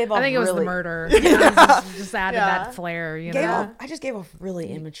 I gave off. I think it was the really, murder. Just added Yeah. that flair, you Gave know? off, I just gave off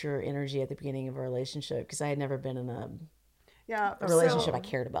really immature energy at the beginning of our relationship because I had never been in a Yeah. relationship I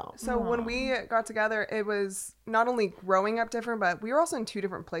cared about. So when we got together, it was not only growing up different, but we were also in two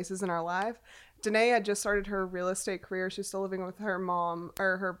different places in our life. Danae had just started her real estate career. She was still living with her mom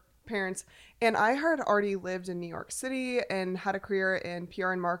or her parents. And I had already lived in New York City and had a career in PR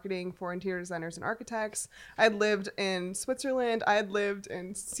and marketing for interior designers and architects. I had lived in Switzerland. I had lived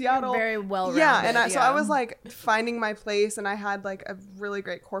in Seattle. Very well-rounded, Yeah. And so yeah. I was like finding my place, and I had like a really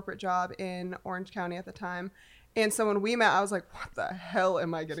great corporate job in Orange County at the time. And so when we met, I was like, what the hell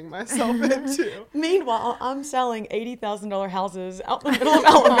am I getting myself into? Meanwhile, I'm selling $80,000 houses out in the middle of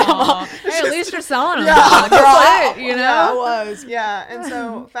Alabama. Hey, at least you're selling them. Yeah, Girl, you know? I was. Yeah. And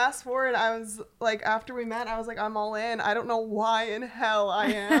so fast forward, I was like, after we met, I was like, I'm all in. I don't know why in hell I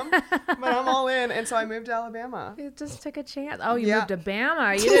am, but I'm all in. And so I moved to Alabama. You just took a chance. Oh, you Yeah. moved to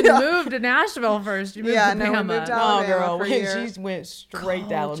Bama. You didn't move to Nashville first. You moved to no, Bama. we moved to No, Alabama girl. for a year. She went straight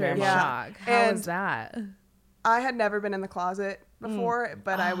to Culture Alabama. Yeah. shock. How And- was that? I had never been in the closet before,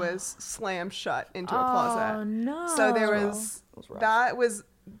 but I was slammed shut into a closet. Oh, no. So there was, rough. that was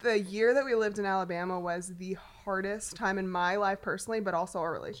the year that we lived in Alabama was the hardest time in my life personally, but also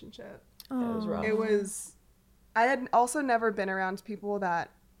our relationship. It was rough. It was, I had also never been around people that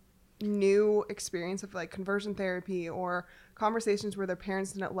knew experience of like conversion therapy or conversations where their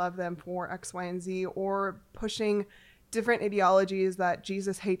parents didn't love them for X, Y, and Z, or pushing different ideologies that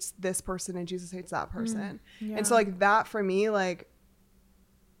Jesus hates this person and Jesus hates that person. And so like that for me, like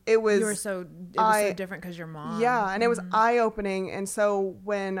it was, It was so different because your mom. yeah, and it was eye-opening. And so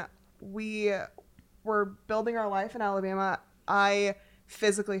when we were building our life in Alabama, I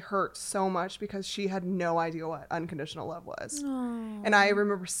physically hurt so much because she had no idea what unconditional love was. And I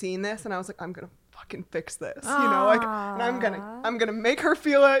remember seeing this and I was like, I'm gonna fucking fix this, you know, like, and I'm gonna make her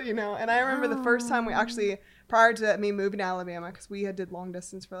feel it, you know. And I remember the first time we actually, prior to me moving to Alabama, because we had did long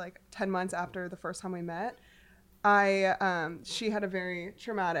distance for like 10 months after the first time we met, she had a very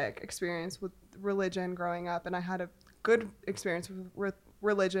traumatic experience with religion growing up, and I had a good experience with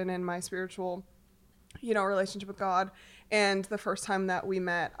religion and my spiritual, you know, relationship with God. And the first time that we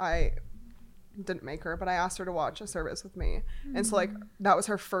met, I didn't make her, but I asked her to watch a service with me. And so like that was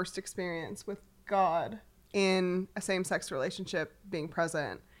her first experience with God in a same-sex relationship being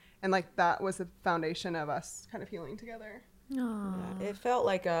present. And like that was the foundation of us kind of healing together. Aw. Yeah, it felt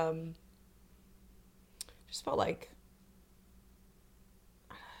like it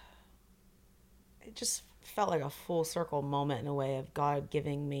just felt like a full circle moment in a way of God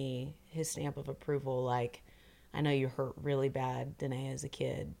giving me his stamp of approval. Like, I know you hurt really bad, Danae, as a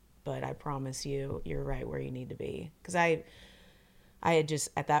kid, but I promise you, you're right where you need to be. Because I had just,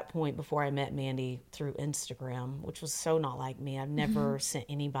 at that point, before I met Mandie through Instagram, which was so not like me, I've never sent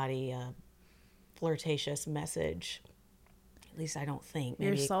anybody a flirtatious message. At least I don't think.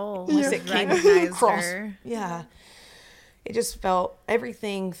 Your Maybe soul unless it came recognized across. her. Yeah. It just felt,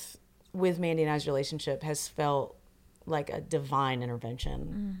 everything with Mandie and I's relationship has felt like a divine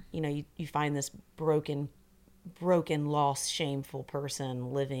intervention. You know, you find this broken, lost, shameful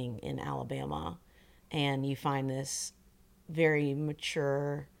person living in Alabama, and you find this very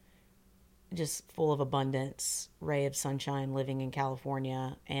mature, just full of abundance, ray of sunshine living in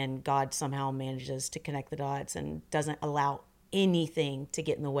California, and God somehow manages to connect the dots and doesn't allow anything to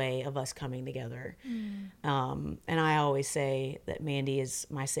get in the way of us coming together. And I always say that Mandie is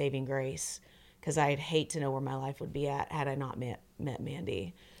my saving grace, because I'd hate to know where my life would be at had I not met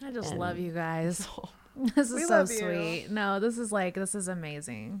Mandie. I just love you guys. This is We so love you. sweet. No, this is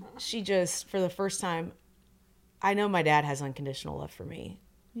amazing. She just, for the first time, I know my dad has unconditional love for me.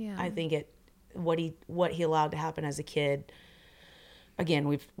 Yeah. I think what he allowed to happen as a kid. Again,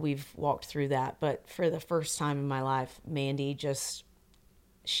 we've walked through that, but for the first time in my life, Mandie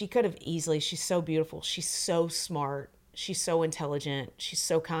she could have easily, she's so beautiful, she's so smart, she's so intelligent, she's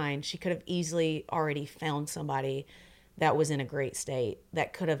so kind. She could have easily already found somebody that was in a great state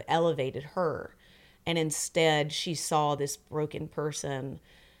that could have elevated her. And instead, she saw this broken person,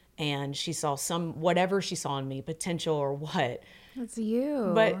 and she saw whatever she saw in me, potential or what. It's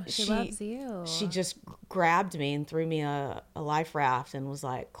you. But she loves you. She just grabbed me and threw me a life raft and was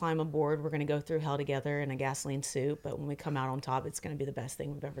like, climb aboard. We're going to go through hell together in a gasoline suit. But when we come out on top, it's going to be the best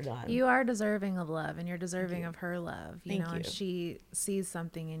thing we've ever done. You are deserving of love, and you're deserving of her love. Thank And you. she sees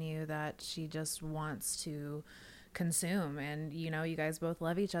something in you that she just wants to consume. And you know, you guys both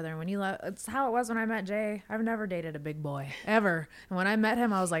love each other. And when you love, it's how it was when I met Jay. I've never dated a big boy ever, and when I met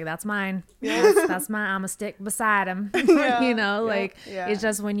him, I was like, that's mine. That's mine. I'm a stick beside him. You know, like it's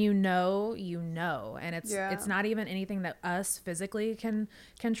just when you know, and it's not even anything that us physically can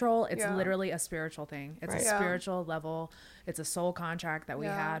control. It's literally a spiritual thing. It's a spiritual level. It's a soul contract that we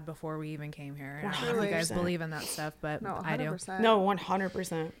had before we even came here. And I don't know if you guys 100%. believe in that stuff, but No, 100%. I do. No,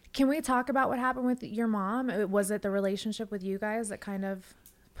 100%. Can we talk about what happened with your mom? Was it the relationship with you guys that kind of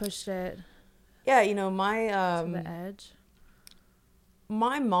pushed it Yeah, you know, my to the edge?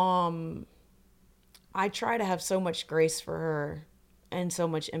 my mom, I try to have so much grace for her and so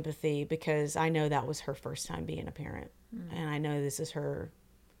much empathy, because I know that was her first time being a parent. And I know this is her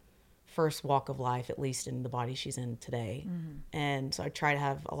first walk of life, at least in the body she's in today. And so I try to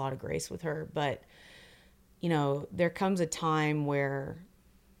have a lot of grace with her. But you know, there comes a time where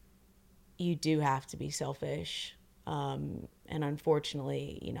you do have to be selfish. And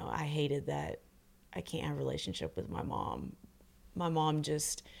unfortunately, you know, I hated that I can't have a relationship with my mom. My mom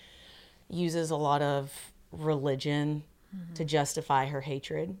just uses a lot of religion to justify her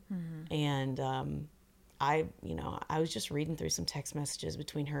hatred. And I was just reading through some text messages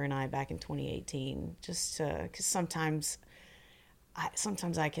between her and I back in 2018, just because sometimes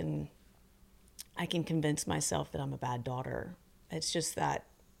I can convince myself that I'm a bad daughter. It's just that,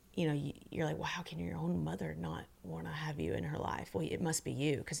 you know, you're like, well, how can your own mother not want to have you in her life? Well, it must be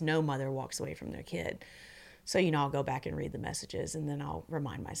you, because no mother walks away from their kid. So, you know, I'll go back and read the messages, and then I'll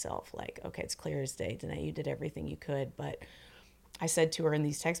remind myself, like, okay, it's clear as day, Danae, you did everything you could. But I said to her in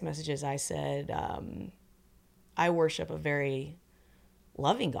these text messages, I said, I worship a very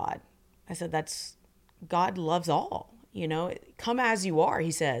loving God. I said, God loves all, you know, come as you are,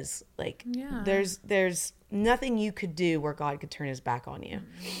 he says. Like, there's nothing you could do where God could turn his back on you.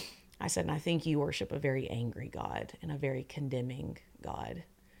 I said, and I think you worship a very angry God and a very condemning God.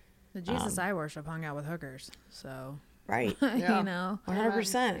 The Jesus I worship hung out with hookers, so right, you know,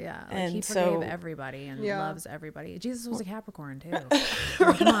 100%. Yeah, like and he so forgave everybody and loves everybody. Jesus was a Capricorn too.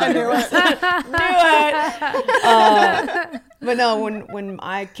 I knew it. But no, when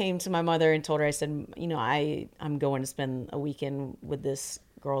I came to my mother and told her, I said, you know, I'm going to spend a weekend with this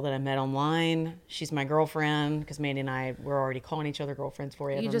girl that I met online. She's my girlfriend, because Mandie and I were already calling each other girlfriends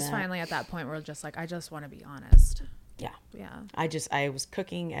for you just finally at that point were just like, I just want to be honest. Yeah. I was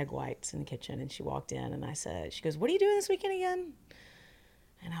cooking egg whites in the kitchen, and she walked in, and she goes, what are you doing this weekend again?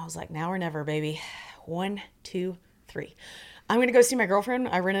 And I was like, now or never, baby. 1, 2, 3. I'm going to go see my girlfriend.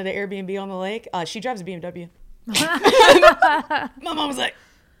 I rented an Airbnb on the lake. She drives a BMW. My mom was like,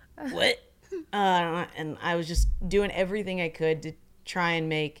 what? And I was just doing everything I could to try and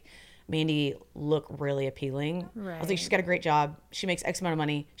make Mandie look really appealing. Right. I was like, she's got a great job. She makes X amount of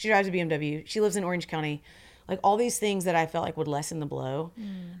money. She drives a BMW. She lives in Orange County. Like, all these things that I felt like would lessen the blow.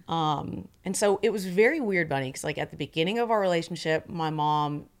 And so it was very weird, Bunny, because like at the beginning of our relationship, my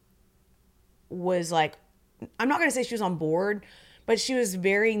mom was like, I'm not going to say she was on board, but she was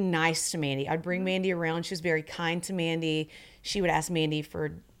very nice to Mandie. I'd bring Mandie around. She was very kind to Mandie. She would ask Mandie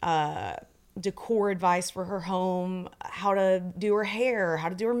for decor advice for her home, how to do her hair, how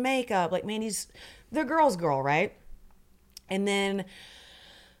to do her makeup. Like, Mandie's the girl's girl, right? And then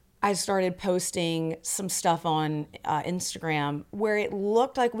I started posting some stuff on Instagram where it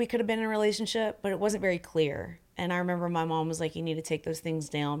looked like we could have been in a relationship, but it wasn't very clear. And I remember my mom was like, you need to take those things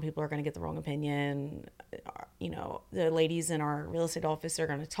down. People are going to get the wrong opinion. You know, the ladies in our real estate office are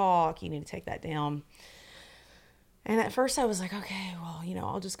going to talk. You need to take that down. And at first I was like, okay, well, you know,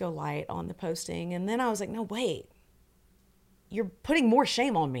 I'll just go light on the posting. And then I was like, no, wait. You're putting more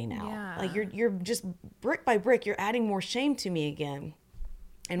shame on me now. Yeah. Like, you're just brick by brick, you're adding more shame to me again.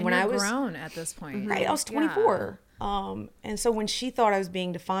 And when I was grown at this point, right, I was 24. Yeah. And so when she thought I was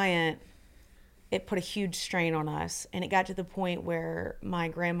being defiant, it put a huge strain on us. And it got to the point where my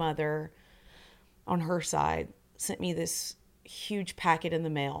grandmother on her side sent me this huge packet in the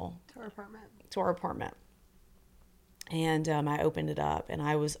mail to our apartment. And I opened it up, and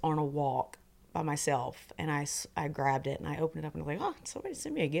I was on a walk by myself, and I grabbed it and I opened it up and I was like, oh, somebody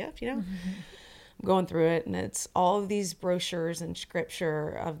sent me a gift, you know? I'm going through it, and it's all of these brochures and scripture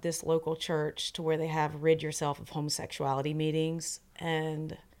of this local church to where they have rid yourself of homosexuality meetings.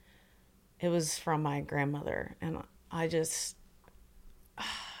 And it was from my grandmother, and I just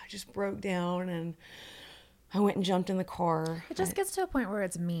broke down, and I went and jumped in the car. It just gets to a point where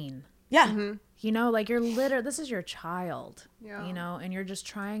it's mean. Yeah. Mm-hmm. You know, like, this is your child, you know, and you're just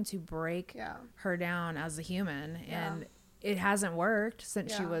trying to break her down as a human. And it hasn't worked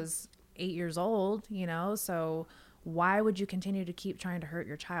since she was 8 years old, you know, so why would you continue to keep trying to hurt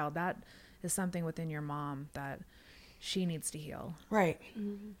your child? That is something within your mom that she needs to heal. Right.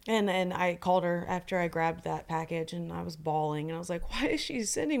 Mm-hmm. And I called her after I grabbed that package, and I was bawling, and I was like, why is she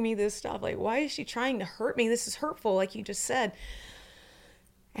sending me this stuff? Like, why is she trying to hurt me? This is hurtful, like you just said.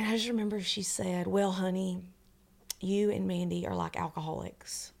 And I just remember she said, well, honey, you and Mandie are like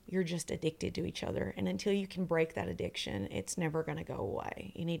alcoholics. You're just addicted to each other. And until you can break that addiction, it's never going to go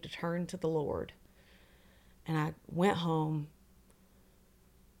away. You need to turn to the Lord. And I went home.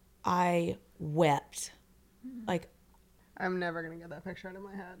 I wept. Like, I'm never going to get that picture out of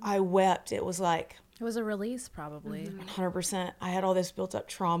my head. I wept. It was like, it was a release, probably. 100%. I had all this built up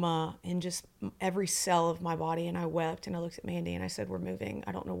trauma in just every cell of my body, and I wept, and I looked at Mandie, and I said, we're moving.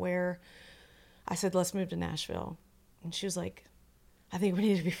 I don't know where. I said, let's move to Nashville. And she was like, I think we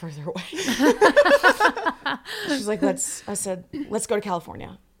need to be further away. She's like, I said, let's go to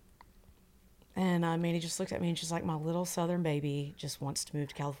California. And Mandy just looked at me and she's like, my little Southern baby just wants to move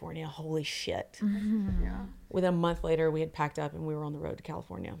to California. Holy shit. Yeah. Within a month later, we had packed up and we were on the road to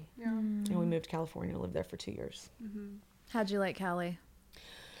California. Yeah. And we moved to California and lived there for 2 years. How'd you like Cali?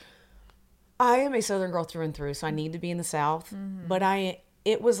 I am a Southern girl through and through, so I need to be in the South. But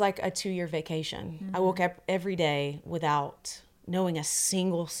it was like a 2-year vacation. I woke up every day without knowing a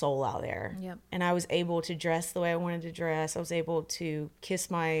single soul out there. Yep. And I was able to dress the way I wanted to dress. I was able to kiss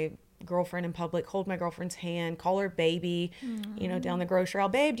my girlfriend in public, hold my girlfriend's hand, call her baby, down the grocery aisle,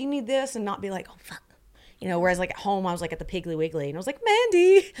 babe, do you need this? And not be like, oh, fuck. Whereas like at home, I was like at the Piggly Wiggly and I was like,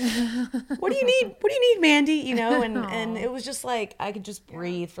 Mandie, what do you need? What do you need, Mandie? And it was just like, I could just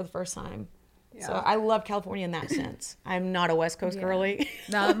breathe for the first time. Yeah. So I love California in that sense. I'm not a West Coast girly.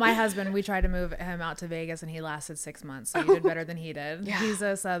 No, my husband, we tried to move him out to Vegas and he lasted 6 months. So you did better than he did. Yeah. He's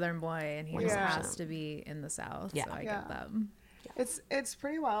a Southern boy and he just 100%. has to be in the South. Yeah. So I Yeah. get that. It's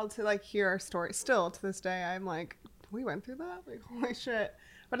pretty wild to like hear our story. Still to this day, I'm like, we went through that? Like, holy shit.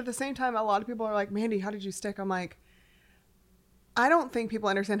 But at the same time, a lot of people are like, Mandie, how did you stick? I'm like, I don't think people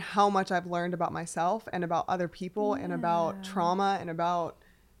understand how much I've learned about myself and about other people and about trauma and about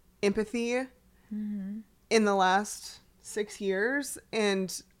empathy in the last 6 years.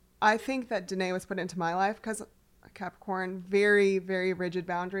 And I think that Danae was put into my life because Capricorn, very, very rigid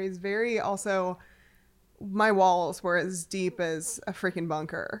boundaries, very also, my walls were as deep as a freaking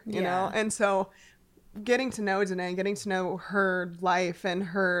bunker, you know? And so getting to know Danae, getting to know her life and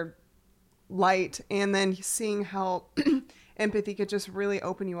her light, and then seeing how empathy could just really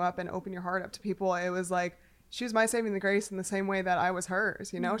open you up and open your heart up to people. It was like, she was my saving the grace in the same way that I was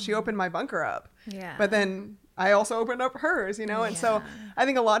hers, She opened my bunker up. Yeah. But then I also opened up hers, And so I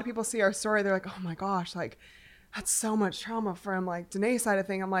think a lot of people see our story, they're like, oh my gosh, like that's so much trauma from like Danae's side of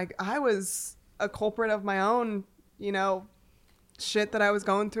thing. I'm like, I was a culprit of my own, shit that I was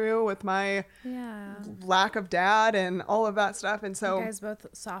going through with my lack of dad and all of that stuff. And so you guys both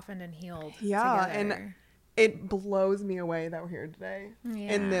softened and healed. Yeah. Together. And it blows me away that we're here today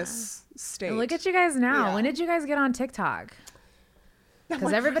in this state. And look at you guys now. Yeah. When did you guys get on TikTok?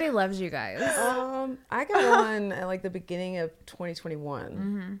 Because everybody loves you guys. I got on at like the beginning of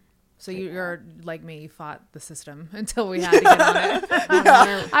 2021. So you're like me, you fought the system until we had to get on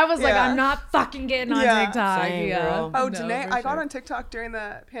it. I was like, I'm not fucking getting on TikTok. Same, girl. Oh, No, Danae, for I got sure. on TikTok during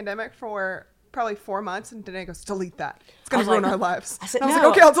the pandemic for probably 4 months, and Danae goes, delete that. It's going to ruin our lives. I said, I was no.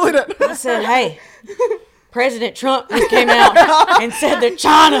 like, okay, I'll delete it. I said, hey, President Trump just came out and said that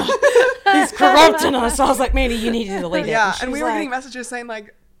China is corrupting us. So I was like, Mandy, you need to delete it. Yeah, she and was we were like, getting messages saying,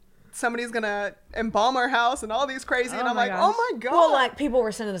 like, somebody's going to embalm our house and all these crazy. And I'm my like, gosh. oh, my God. well, like people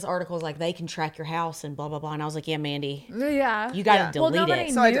were sending us articles like they can track your house and blah, blah, blah. And I was like, yeah, Mandy, Yeah. you got to Yeah. delete Well, nobody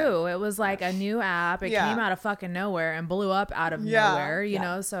it. So I knew. It was like a new app. It Yeah. came out of fucking nowhere and blew up out of Yeah. nowhere, you Yeah.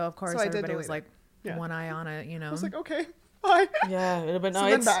 know? So, of course, So I did everybody was delete like it. Yeah. one eye on it, you know? I was like, okay, bye. Yeah, but no, So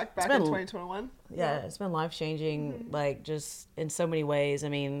then it's back it's in been 2021. yeah, it's been life changing, like just in so many ways. I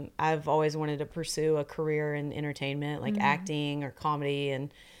mean, I've always wanted to pursue a career in entertainment, like acting or comedy,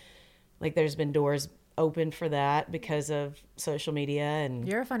 and like there's been doors open for that because of social media, and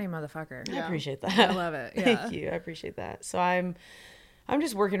You're a funny motherfucker. I appreciate that. I love it. Yeah. Thank you. I appreciate that. So I'm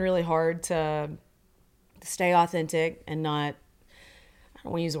just working really hard to stay authentic and not, I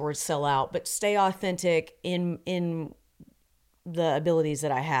don't want to use the word sell out, but stay authentic in the abilities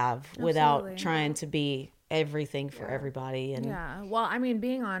that I have without Absolutely. trying to be everything for everybody. And Yeah. Well, I mean,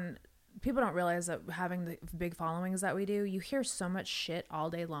 being on, people don't realize that having the big followings that we do, you hear so much shit all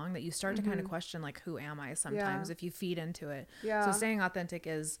day long that you start to kind of question, like, who am I sometimes if you feed into it. Yeah. So staying authentic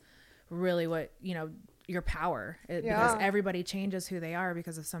is really what, your power. Because Yeah. everybody changes who they are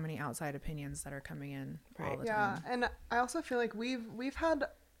because of so many outside opinions that are coming in all the Yeah, time. and I also feel like we've had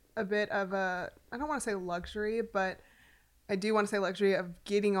a bit of a, I don't want to say luxury, but I do want to say luxury of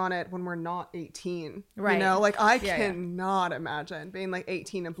getting on it when we're not 18. Right. You know, like I Yeah, yeah. cannot imagine being like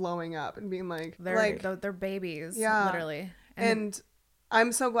 18 and blowing up and being like, They're babies, Yeah. literally. and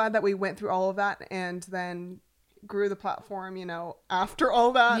I'm so glad that we went through all of that and then grew the platform, after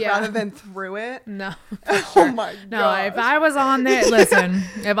all that Yeah. rather than through it. No. Oh my No, god. if I was on there, listen,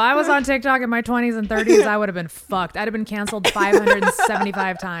 if I was on TikTok in my 20s and 30s, I would have been fucked. I'd have been canceled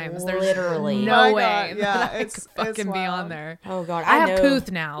 575 times. There's Literally. no My way God, yeah, that I it's could fucking be on wild. there. oh God, I have know.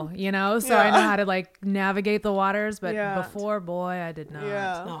 Couth now, so I know how to like navigate the waters, but Yeah. before, boy, I did not.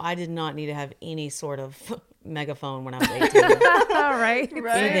 Yeah. No, I did not need to have any sort of megaphone when I was 18. All right.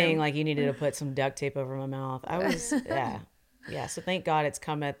 Right. Anything like you needed to put some duct tape over my mouth. I was, yeah. Yeah, so thank God it's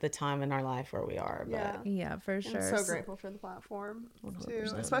come at the time in our life where we are. But Yeah, for sure. I'm so grateful for the platform too,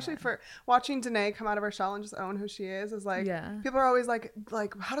 especially for watching Danae come out of her shell and just own who she is. Is like, people are always like,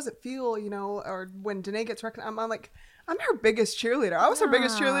 how does it feel, you know? Or when Danae gets recognized, I'm like, I'm her biggest cheerleader. I was her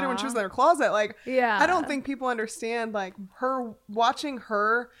biggest cheerleader when she was in her closet. Like, I don't think people understand like watching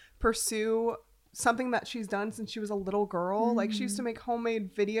her pursue something that she's done since she was a little girl. Like, she used to make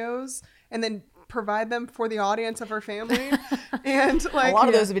homemade videos and then provide them for the audience of her family. And like, a lot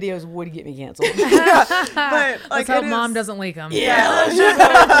of those videos would get me canceled. But like, let's hope mom doesn't leak them. We have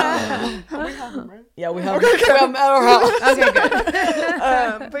them, right? Yeah, we have. Okay, good. Okay,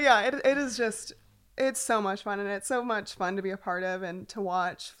 good. But yeah, it is just, it's so much fun, and it's so much fun to be a part of and to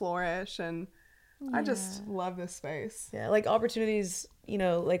watch flourish. And I just love this space. Yeah, like opportunities, you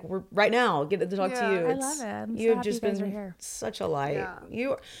know, like we're right now getting to talk to you. I love it. I'm you so have happy just you guys been are here. such a light.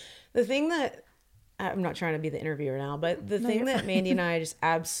 Yeah. The thing that I'm not trying to be the interviewer now, but the thing that Mandie and I just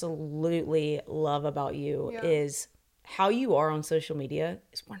absolutely love about you is how you are on social media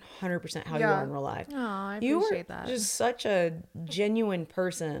is 100% how you are in real life. Oh, I You appreciate are that. just such a genuine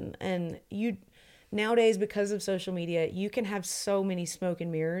person, and you nowadays, because of social media, you can have so many smoke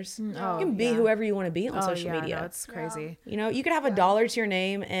and mirrors. You can be whoever you want to be on social media. No, it's crazy. You know, you could have $1 to your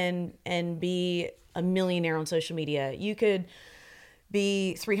name and be a millionaire on social media. You could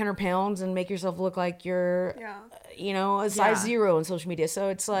be 300 pounds and make yourself look like you're, you know, a size 0 on social media. So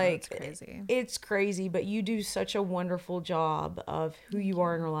it's like, it's crazy, but you do such a wonderful job of who you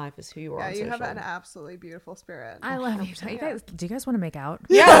are in real life is who you are on social. You have an absolutely beautiful spirit. I love you. Do you guys want to make out?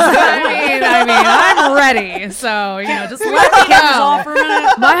 Yeah. I mean, I'm ready. So, you know, just let me know. For a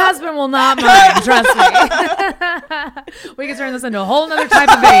minute. My husband will not mind. Trust me. We can turn this into a whole nother type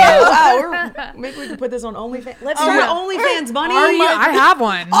of video. Wow, maybe we can put this on OnlyFans. Let's do OnlyFans, Bunny. I have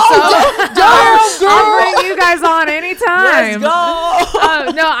one. I'll bring you guys on anytime. Let's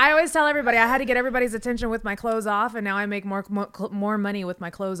go. No, I always tell everybody I had to get everybody's attention with my clothes off, and now I make more money with my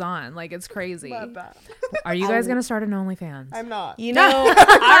clothes on. Like, it's crazy. Love that. Are you guys gonna start an OnlyFans? I'm not. You know, She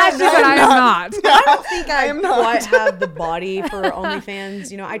said I am not. I don't think I quite have the body for OnlyFans.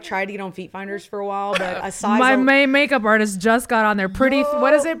 You know, I tried to get on Feet Finders for a while, but a size. My main makeup artist just got on there.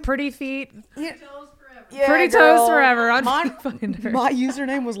 What is it? Pretty feet. Yeah, Pretty girl. toes forever on my, Feet Finder. My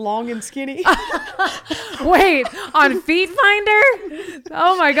username was long and skinny. Wait, on Feet Finder?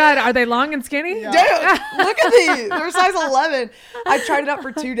 Oh my God, are they long and skinny? Damn, look at these. They're size 11. I tried it out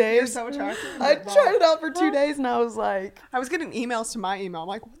for 2 days. You're so attractive. I tried it out for 2 days, and I was like, I was getting emails to my email. I'm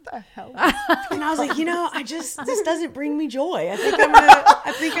like, what the hell? and I was like, you know, this doesn't bring me joy.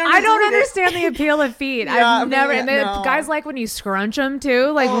 I don't understand the appeal of feet. I've never. And guys like when you scrunch them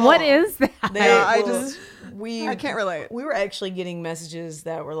too. Like, what is that? I can't relate. We were actually getting messages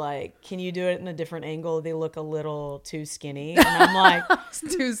that were like, can you do it in a different angle? They look a little too skinny. And I'm like, it's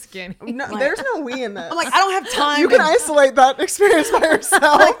too skinny. No, there's no we in this. I'm like, I don't have time. You can isolate that experience by yourself.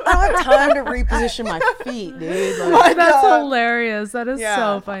 I don't have time to reposition my feet, dude. Like, that's hilarious. That is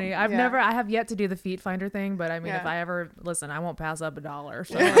so funny. I have yet to do the Feet Finder thing, but I mean, if I ever listen, I won't pass up $1.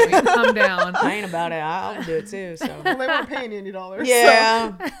 So I mean, come down. I ain't about it. I'll do it too. So well, they weren't paying you any dollars.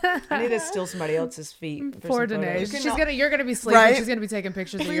 Yeah, so. I need to steal somebody else's feet. Poor Danae. You're gonna be sleeping. Right? She's gonna be taking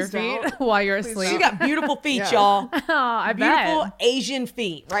pictures of your feet while you're asleep. She got beautiful feet, y'all. Oh, I beautiful bet. Asian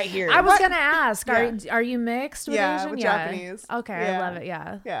feet right here. I was gonna ask, are you mixed with Asian? With Japanese. Okay, I love it.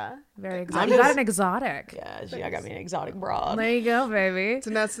 Yeah. Very exotic. You got an exotic. Yeah, got me an exotic broad. There you go, baby. So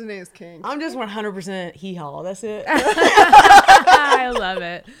that's Danae's king. I'm just 100% hee-haw. That's it. I love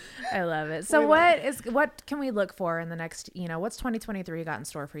it. So what can we look for in the next, what's 2023 got in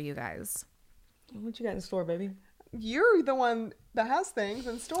store for you guys? What you got in store, baby? You're the one that has things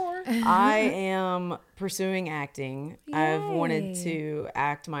in store. I am pursuing acting. Yay. I've wanted to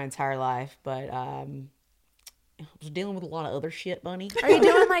act my entire life, but I was dealing with a lot of other shit, Bunny. Are you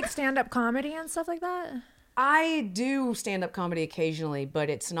doing like stand-up comedy and stuff like that? I do stand-up comedy occasionally, but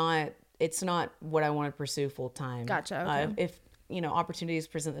it's not what I want to pursue full time. Gotcha. Okay. If opportunities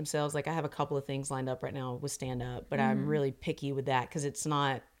present themselves, like I have a couple of things lined up right now with stand-up, but I'm really picky with that because it's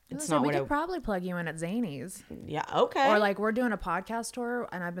not. We could probably plug you in at Zany's. Yeah, okay. Or like we're doing a podcast tour,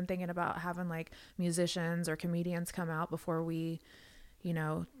 and I've been thinking about having like musicians or comedians come out before we,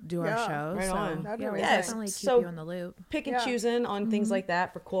 do our show. Right so on. we'll definitely keep you in the loop. Pick and choosing on things like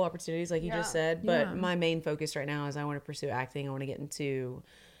that for cool opportunities, like you just said. But my main focus right now is I want to pursue acting. I want to get into,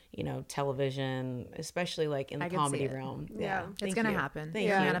 television, especially like in the comedy realm. Yeah. It's gonna happen. Thank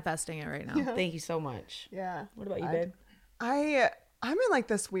you. Manifesting it right now. Yeah. Thank you so much. Yeah. What about you, babe? I'm in like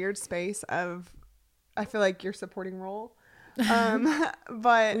this weird space of, I feel like your supporting role.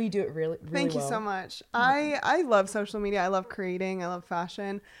 But You do it really, really thank you well. so much. I love social media. I love creating. I love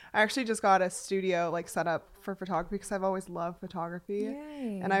fashion. I actually just got a studio like set up for photography because I've always loved photography.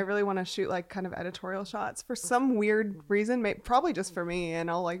 Yay. And I really want to shoot like kind of editorial shots for some weird reason, probably just for me,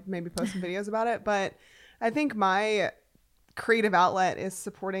 and I'll like maybe post some videos about it. But I think my creative outlet is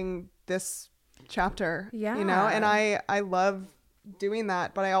supporting this chapter, Yeah. you know, and I love doing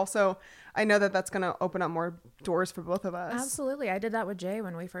that, but I know that that's going to open up more doors for both of us. Absolutely. I did that with Jay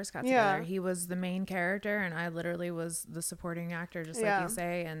when we first got Yeah. together. He was the main character and I literally was the supporting actor, just like Yeah. you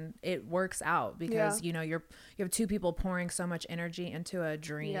say. And it works out because, you know, you have two people pouring so much energy into a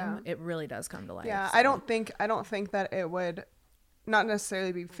dream. Yeah. It really does come to life. Yeah. So. I don't think that it would not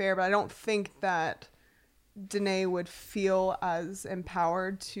necessarily be fair, but I don't think that Danae would feel as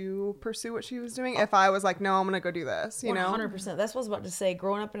empowered to pursue what she was doing if I was like, no, I'm gonna go do this, you know? 100%. That's what I was about to say.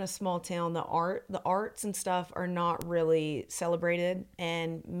 Growing up in a small town, the arts and stuff are not really celebrated.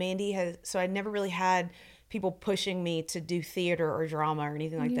 And Mandie so I never really had people pushing me to do theater or drama or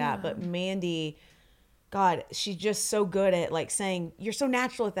anything like that. But Mandie, God, she's just so good at like saying, you're so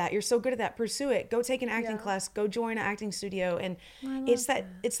natural at that. You're so good at that. Pursue it. Go take an acting class. Go join an acting studio. And it's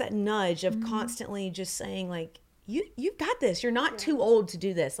that nudge of constantly just saying like, you've got this. You're not too old to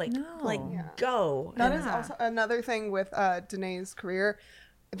do this. Like, go. That is also another thing with Danae's career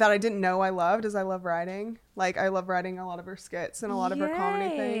that I didn't know I loved is I love writing. Like I love writing a lot of her skits and a lot of her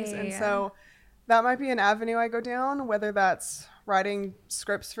comedy things. And so that might be an avenue I go down, whether that's writing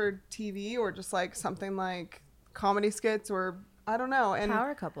scripts for TV or just like something like comedy skits or I don't know. And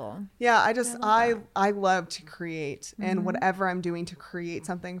Power couple. yeah, I love to create and whatever I'm doing to create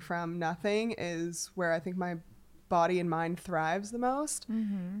something from nothing is where I think my body and mind thrives the most.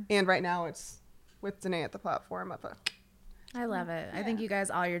 And right now it's with Danae at the platform of I love it. I think you guys,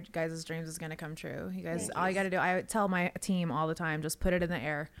 all your guys' dreams is going to come true. You guys, all you got to do, I tell my team all the time, just put it in the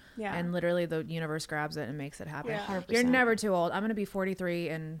air. Yeah. And literally the universe grabs it and makes it happen. Yeah. 100%. You're never too old. I'm going to be 43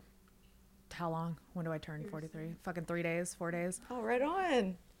 in how long? When do I turn 43? Fucking 3 days, 4 days. Oh, right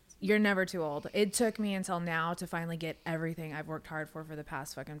on. You're never too old. It took me until now to finally get everything I've worked hard for the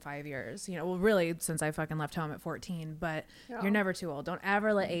past fucking 5 years. You know, well, really since I fucking left home at 14. But you're never too old. Don't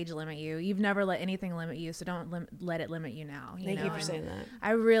ever let age limit you. You've never let anything limit you, so don't let it limit you now. Thank you for saying that.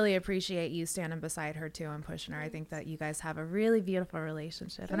 I really appreciate you standing beside her too and pushing her. I think that you guys have a really beautiful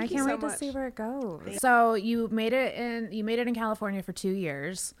relationship, and I can't wait to see where it goes. So you made it in California for 2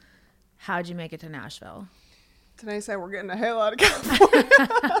 years. How'd you make it to Nashville? Danae said we're getting the hell out of California.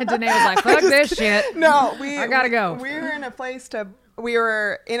 Danae was like, fuck this shit. No, I gotta go. We were in a place we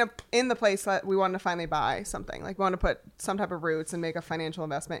were in the place that we wanted to finally buy something. Like we wanted to put some type of roots and make a financial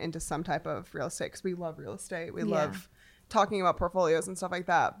investment into some type of real estate because we love real estate. We love talking about portfolios and stuff like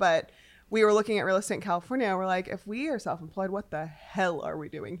that. But we were looking at real estate in California. We're like, if we are self-employed, what the hell are we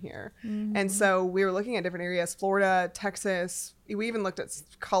doing here? And so we were looking at different areas, Florida, Texas. We even looked at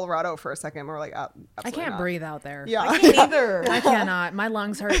Colorado for a second. We were like, I can't breathe out there. Yeah. I can't either. I cannot. My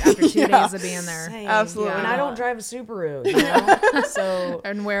lungs hurt after 2 days of being there. Same. Absolutely. And I don't drive a Subaru, you know? So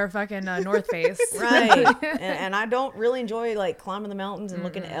And wear fucking North Face. right. And I don't really enjoy like climbing the mountains and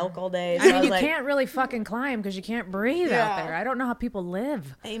looking at elk all day. So I mean, was you like, can't really fucking climb because you can't breathe out there. I don't know how people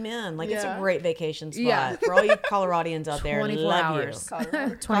live. amen. Like it's a Yeah. great vacation spot Yeah. for all you Coloradians out there. 24 Love hours.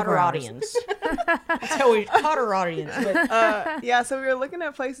 you. 24 hours. Coloradians. That's how we Coloradians. But yeah, so we were looking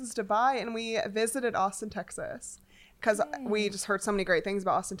at places to buy, and we visited Austin, Texas, because we just heard so many great things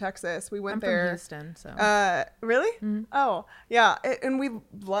about Austin, Texas. We went I'm there. from Houston, so. Really? Oh, yeah. And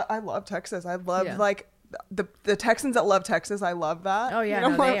I love Texas. I love like the Texans that love Texas. I love that. Oh, yeah, You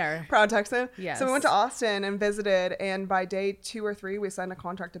know, no, I'm they a are. proud Texan. Yes. So we went to Austin and visited, and by day 2 or 3, we signed a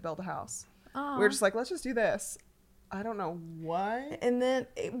contract to build a house. Aw. We were just like, let's just do this. I don't know why. And then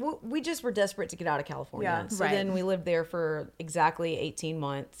we just were desperate to get out of California. Yeah. So Right. then we lived there for exactly 18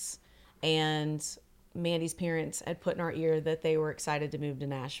 months. And Mandie's parents had put in our ear that they were excited to move to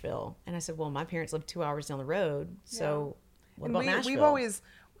Nashville. And I said, well, my parents live 2 hours down the road. So what And about Nashville?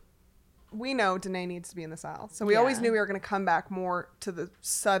 we know Danae needs to be in the South. So we always knew we were going to come back more to the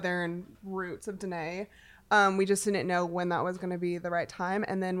southern roots of Danae. We just didn't know when that was going to be the right time.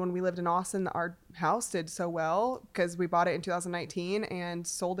 And then when we lived in Austin, our house did so well because we bought it in 2019 and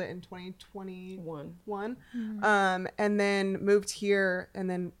sold it in 2021. And then moved here and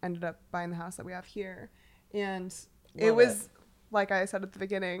then ended up buying the house that we have here. And it was, like I said at the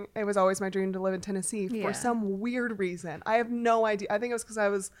beginning, it was always my dream to live in Tennessee for some weird reason. I have no idea. I think it was because I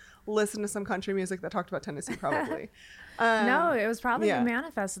was listening to some country music that talked about Tennessee probably. No, it was probably you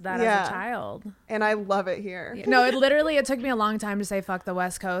manifested that as a child. And I love it here. No, it took me a long time to say fuck the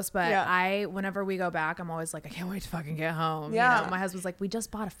West Coast, but whenever we go back, I'm always like, I can't wait to fucking get home. Yeah. You know, my husband's like, we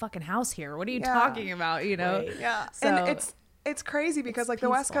just bought a fucking house here. What are you talking about? You know? Right. Yeah. So, and it's crazy because like peaceful.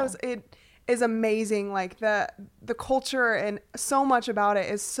 the West Coast, it is amazing. Like the culture and so much about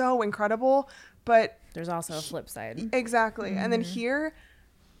it is so incredible, but there's also a flip side. Exactly. And then here,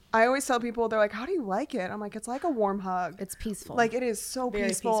 I always tell people, they're like, how do you like it? I'm like, it's like a warm hug. It's peaceful. Like it is so Very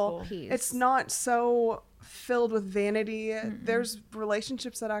peaceful. Peace. It's not so filled with vanity. There's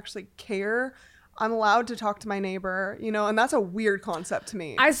relationships that actually care. I'm allowed to talk to my neighbor, you know, and that's a weird concept to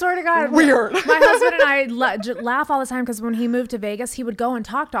me. I swear to God, Weird. My husband and I laugh all the time because when he moved to Vegas, he would go and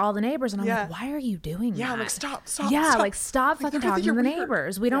talk to all the neighbors, and I'm like, "Why are you doing that?" Yeah, I'm like, stop. Yeah, like stop fucking they're gonna talking think to the you're weird.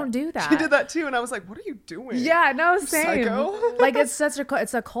 neighbors. We don't do that. She did that too, and I was like, what are you doing? Yeah, no, same. Psycho. Like it's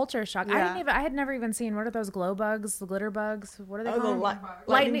it's a culture shock. Yeah. I had never even seen, what are those glow bugs, the glitter bugs? What are they called?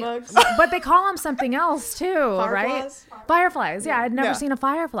 Lightning bugs. But they call them something else too, right? Fireflies? Fireflies. Yeah, I'd never Yeah. seen a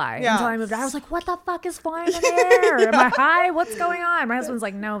firefly Yeah. until I moved. I was like, what the fuck is flying in the air? Am I high? What's going on? My husband's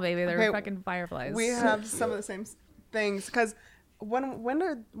like, no, baby, they're Okay, fucking fireflies. We have some of the same things because when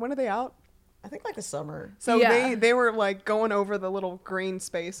are they out? I think like the summer. So Yeah. they were like going over the little green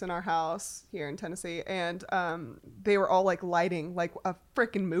space in our house here in Tennessee, and they were all like lighting like a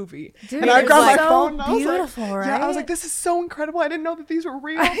freaking movie. Dude, and I it's grabbed my so phone and I was beautiful, like, right? Yeah, I was like, this is so incredible. I didn't know that these were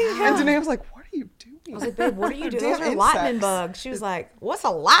real. And Danae was like, what are you doing? I was like, babe, what are you doing? Damn Those are lightning insects. bugs. She was like, what's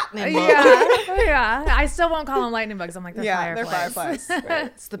a lightning bug? Yeah. I still won't call them lightning bugs. I'm like, they're fireflies. They're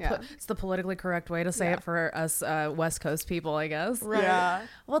fireflies. It's the politically correct way to say it for us West Coast people, I guess. Right. Yeah.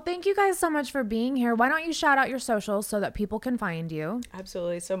 Well, thank you guys so much for being here. Why don't you shout out your socials so that people can find you?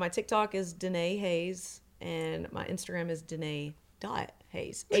 Absolutely. So my TikTok is Danae Hayes, and my Instagram is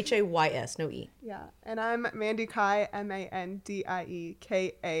Danae.Hayes. Hays, no E. Yeah. And I'm Mandie Kai, MandieKaii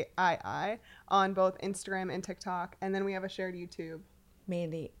on both Instagram and TikTok. And then we have a shared YouTube.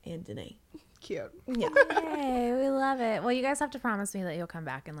 Mandie and Danae. Cute. Yeah. Hey, we love it. Well, you guys have to promise me that you'll come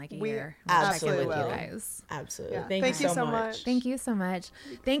back in like a year. We'll check in absolutely with you will. guys. Absolutely. Yeah. Thank you so much. Thank you so much.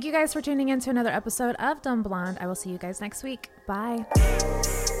 Thank you guys for tuning in to another episode of Dumb Blonde. I will see you guys next week. Bye.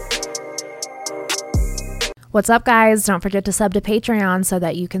 What's up, guys? Don't forget to sub to Patreon so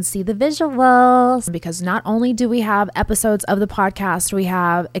that you can see the visuals, because not only do we have episodes of the podcast, we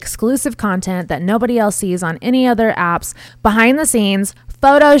have exclusive content that nobody else sees on any other apps, behind the scenes,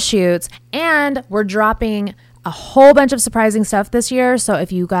 photo shoots, and we're dropping a whole bunch of surprising stuff this year. So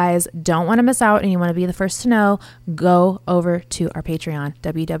if you guys don't want to miss out and you want to be the first to know, go over to our Patreon,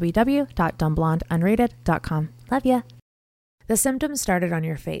 www.dumbblondeunrated.com. Love ya. The symptoms started on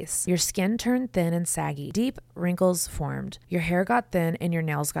your face. Your skin turned thin and saggy. Deep wrinkles formed. Your hair got thin and your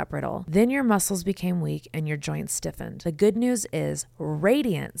nails got brittle. Then your muscles became weak and your joints stiffened. The good news is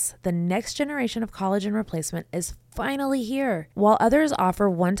Radiance, the next generation of collagen replacement, is finally here. While others offer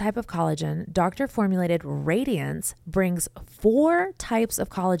one type of collagen, doctor-formulated Radiance brings 4 types of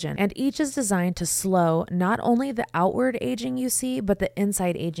collagen, and each is designed to slow not only the outward aging you see, but the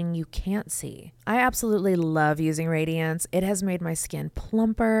inside aging you can't see. I absolutely love using Radiance. It has made my skin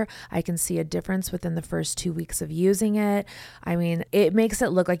plumper. I can see a difference within the first 2 weeks of using it. I mean, it makes it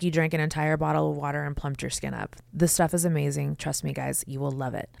look like you drank an entire bottle of water and plumped your skin up. This stuff is amazing. Trust me, guys, you will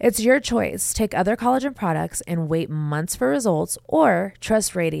love it. It's your choice. Take other collagen products and wait months for results, or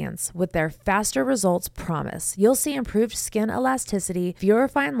trust Radiance with their faster results promise. You'll see improved skin elasticity, fewer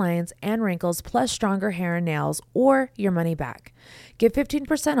fine lines and wrinkles, plus stronger hair and nails, or your money back. Get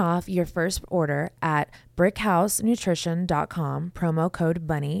 15% off your first order at brickhousenutrition.com, promo code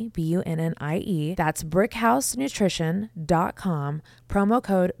BUNNIE, BUNNIE. That's brickhousenutrition.com, promo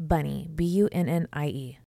code BUNNIE, BUNNIE.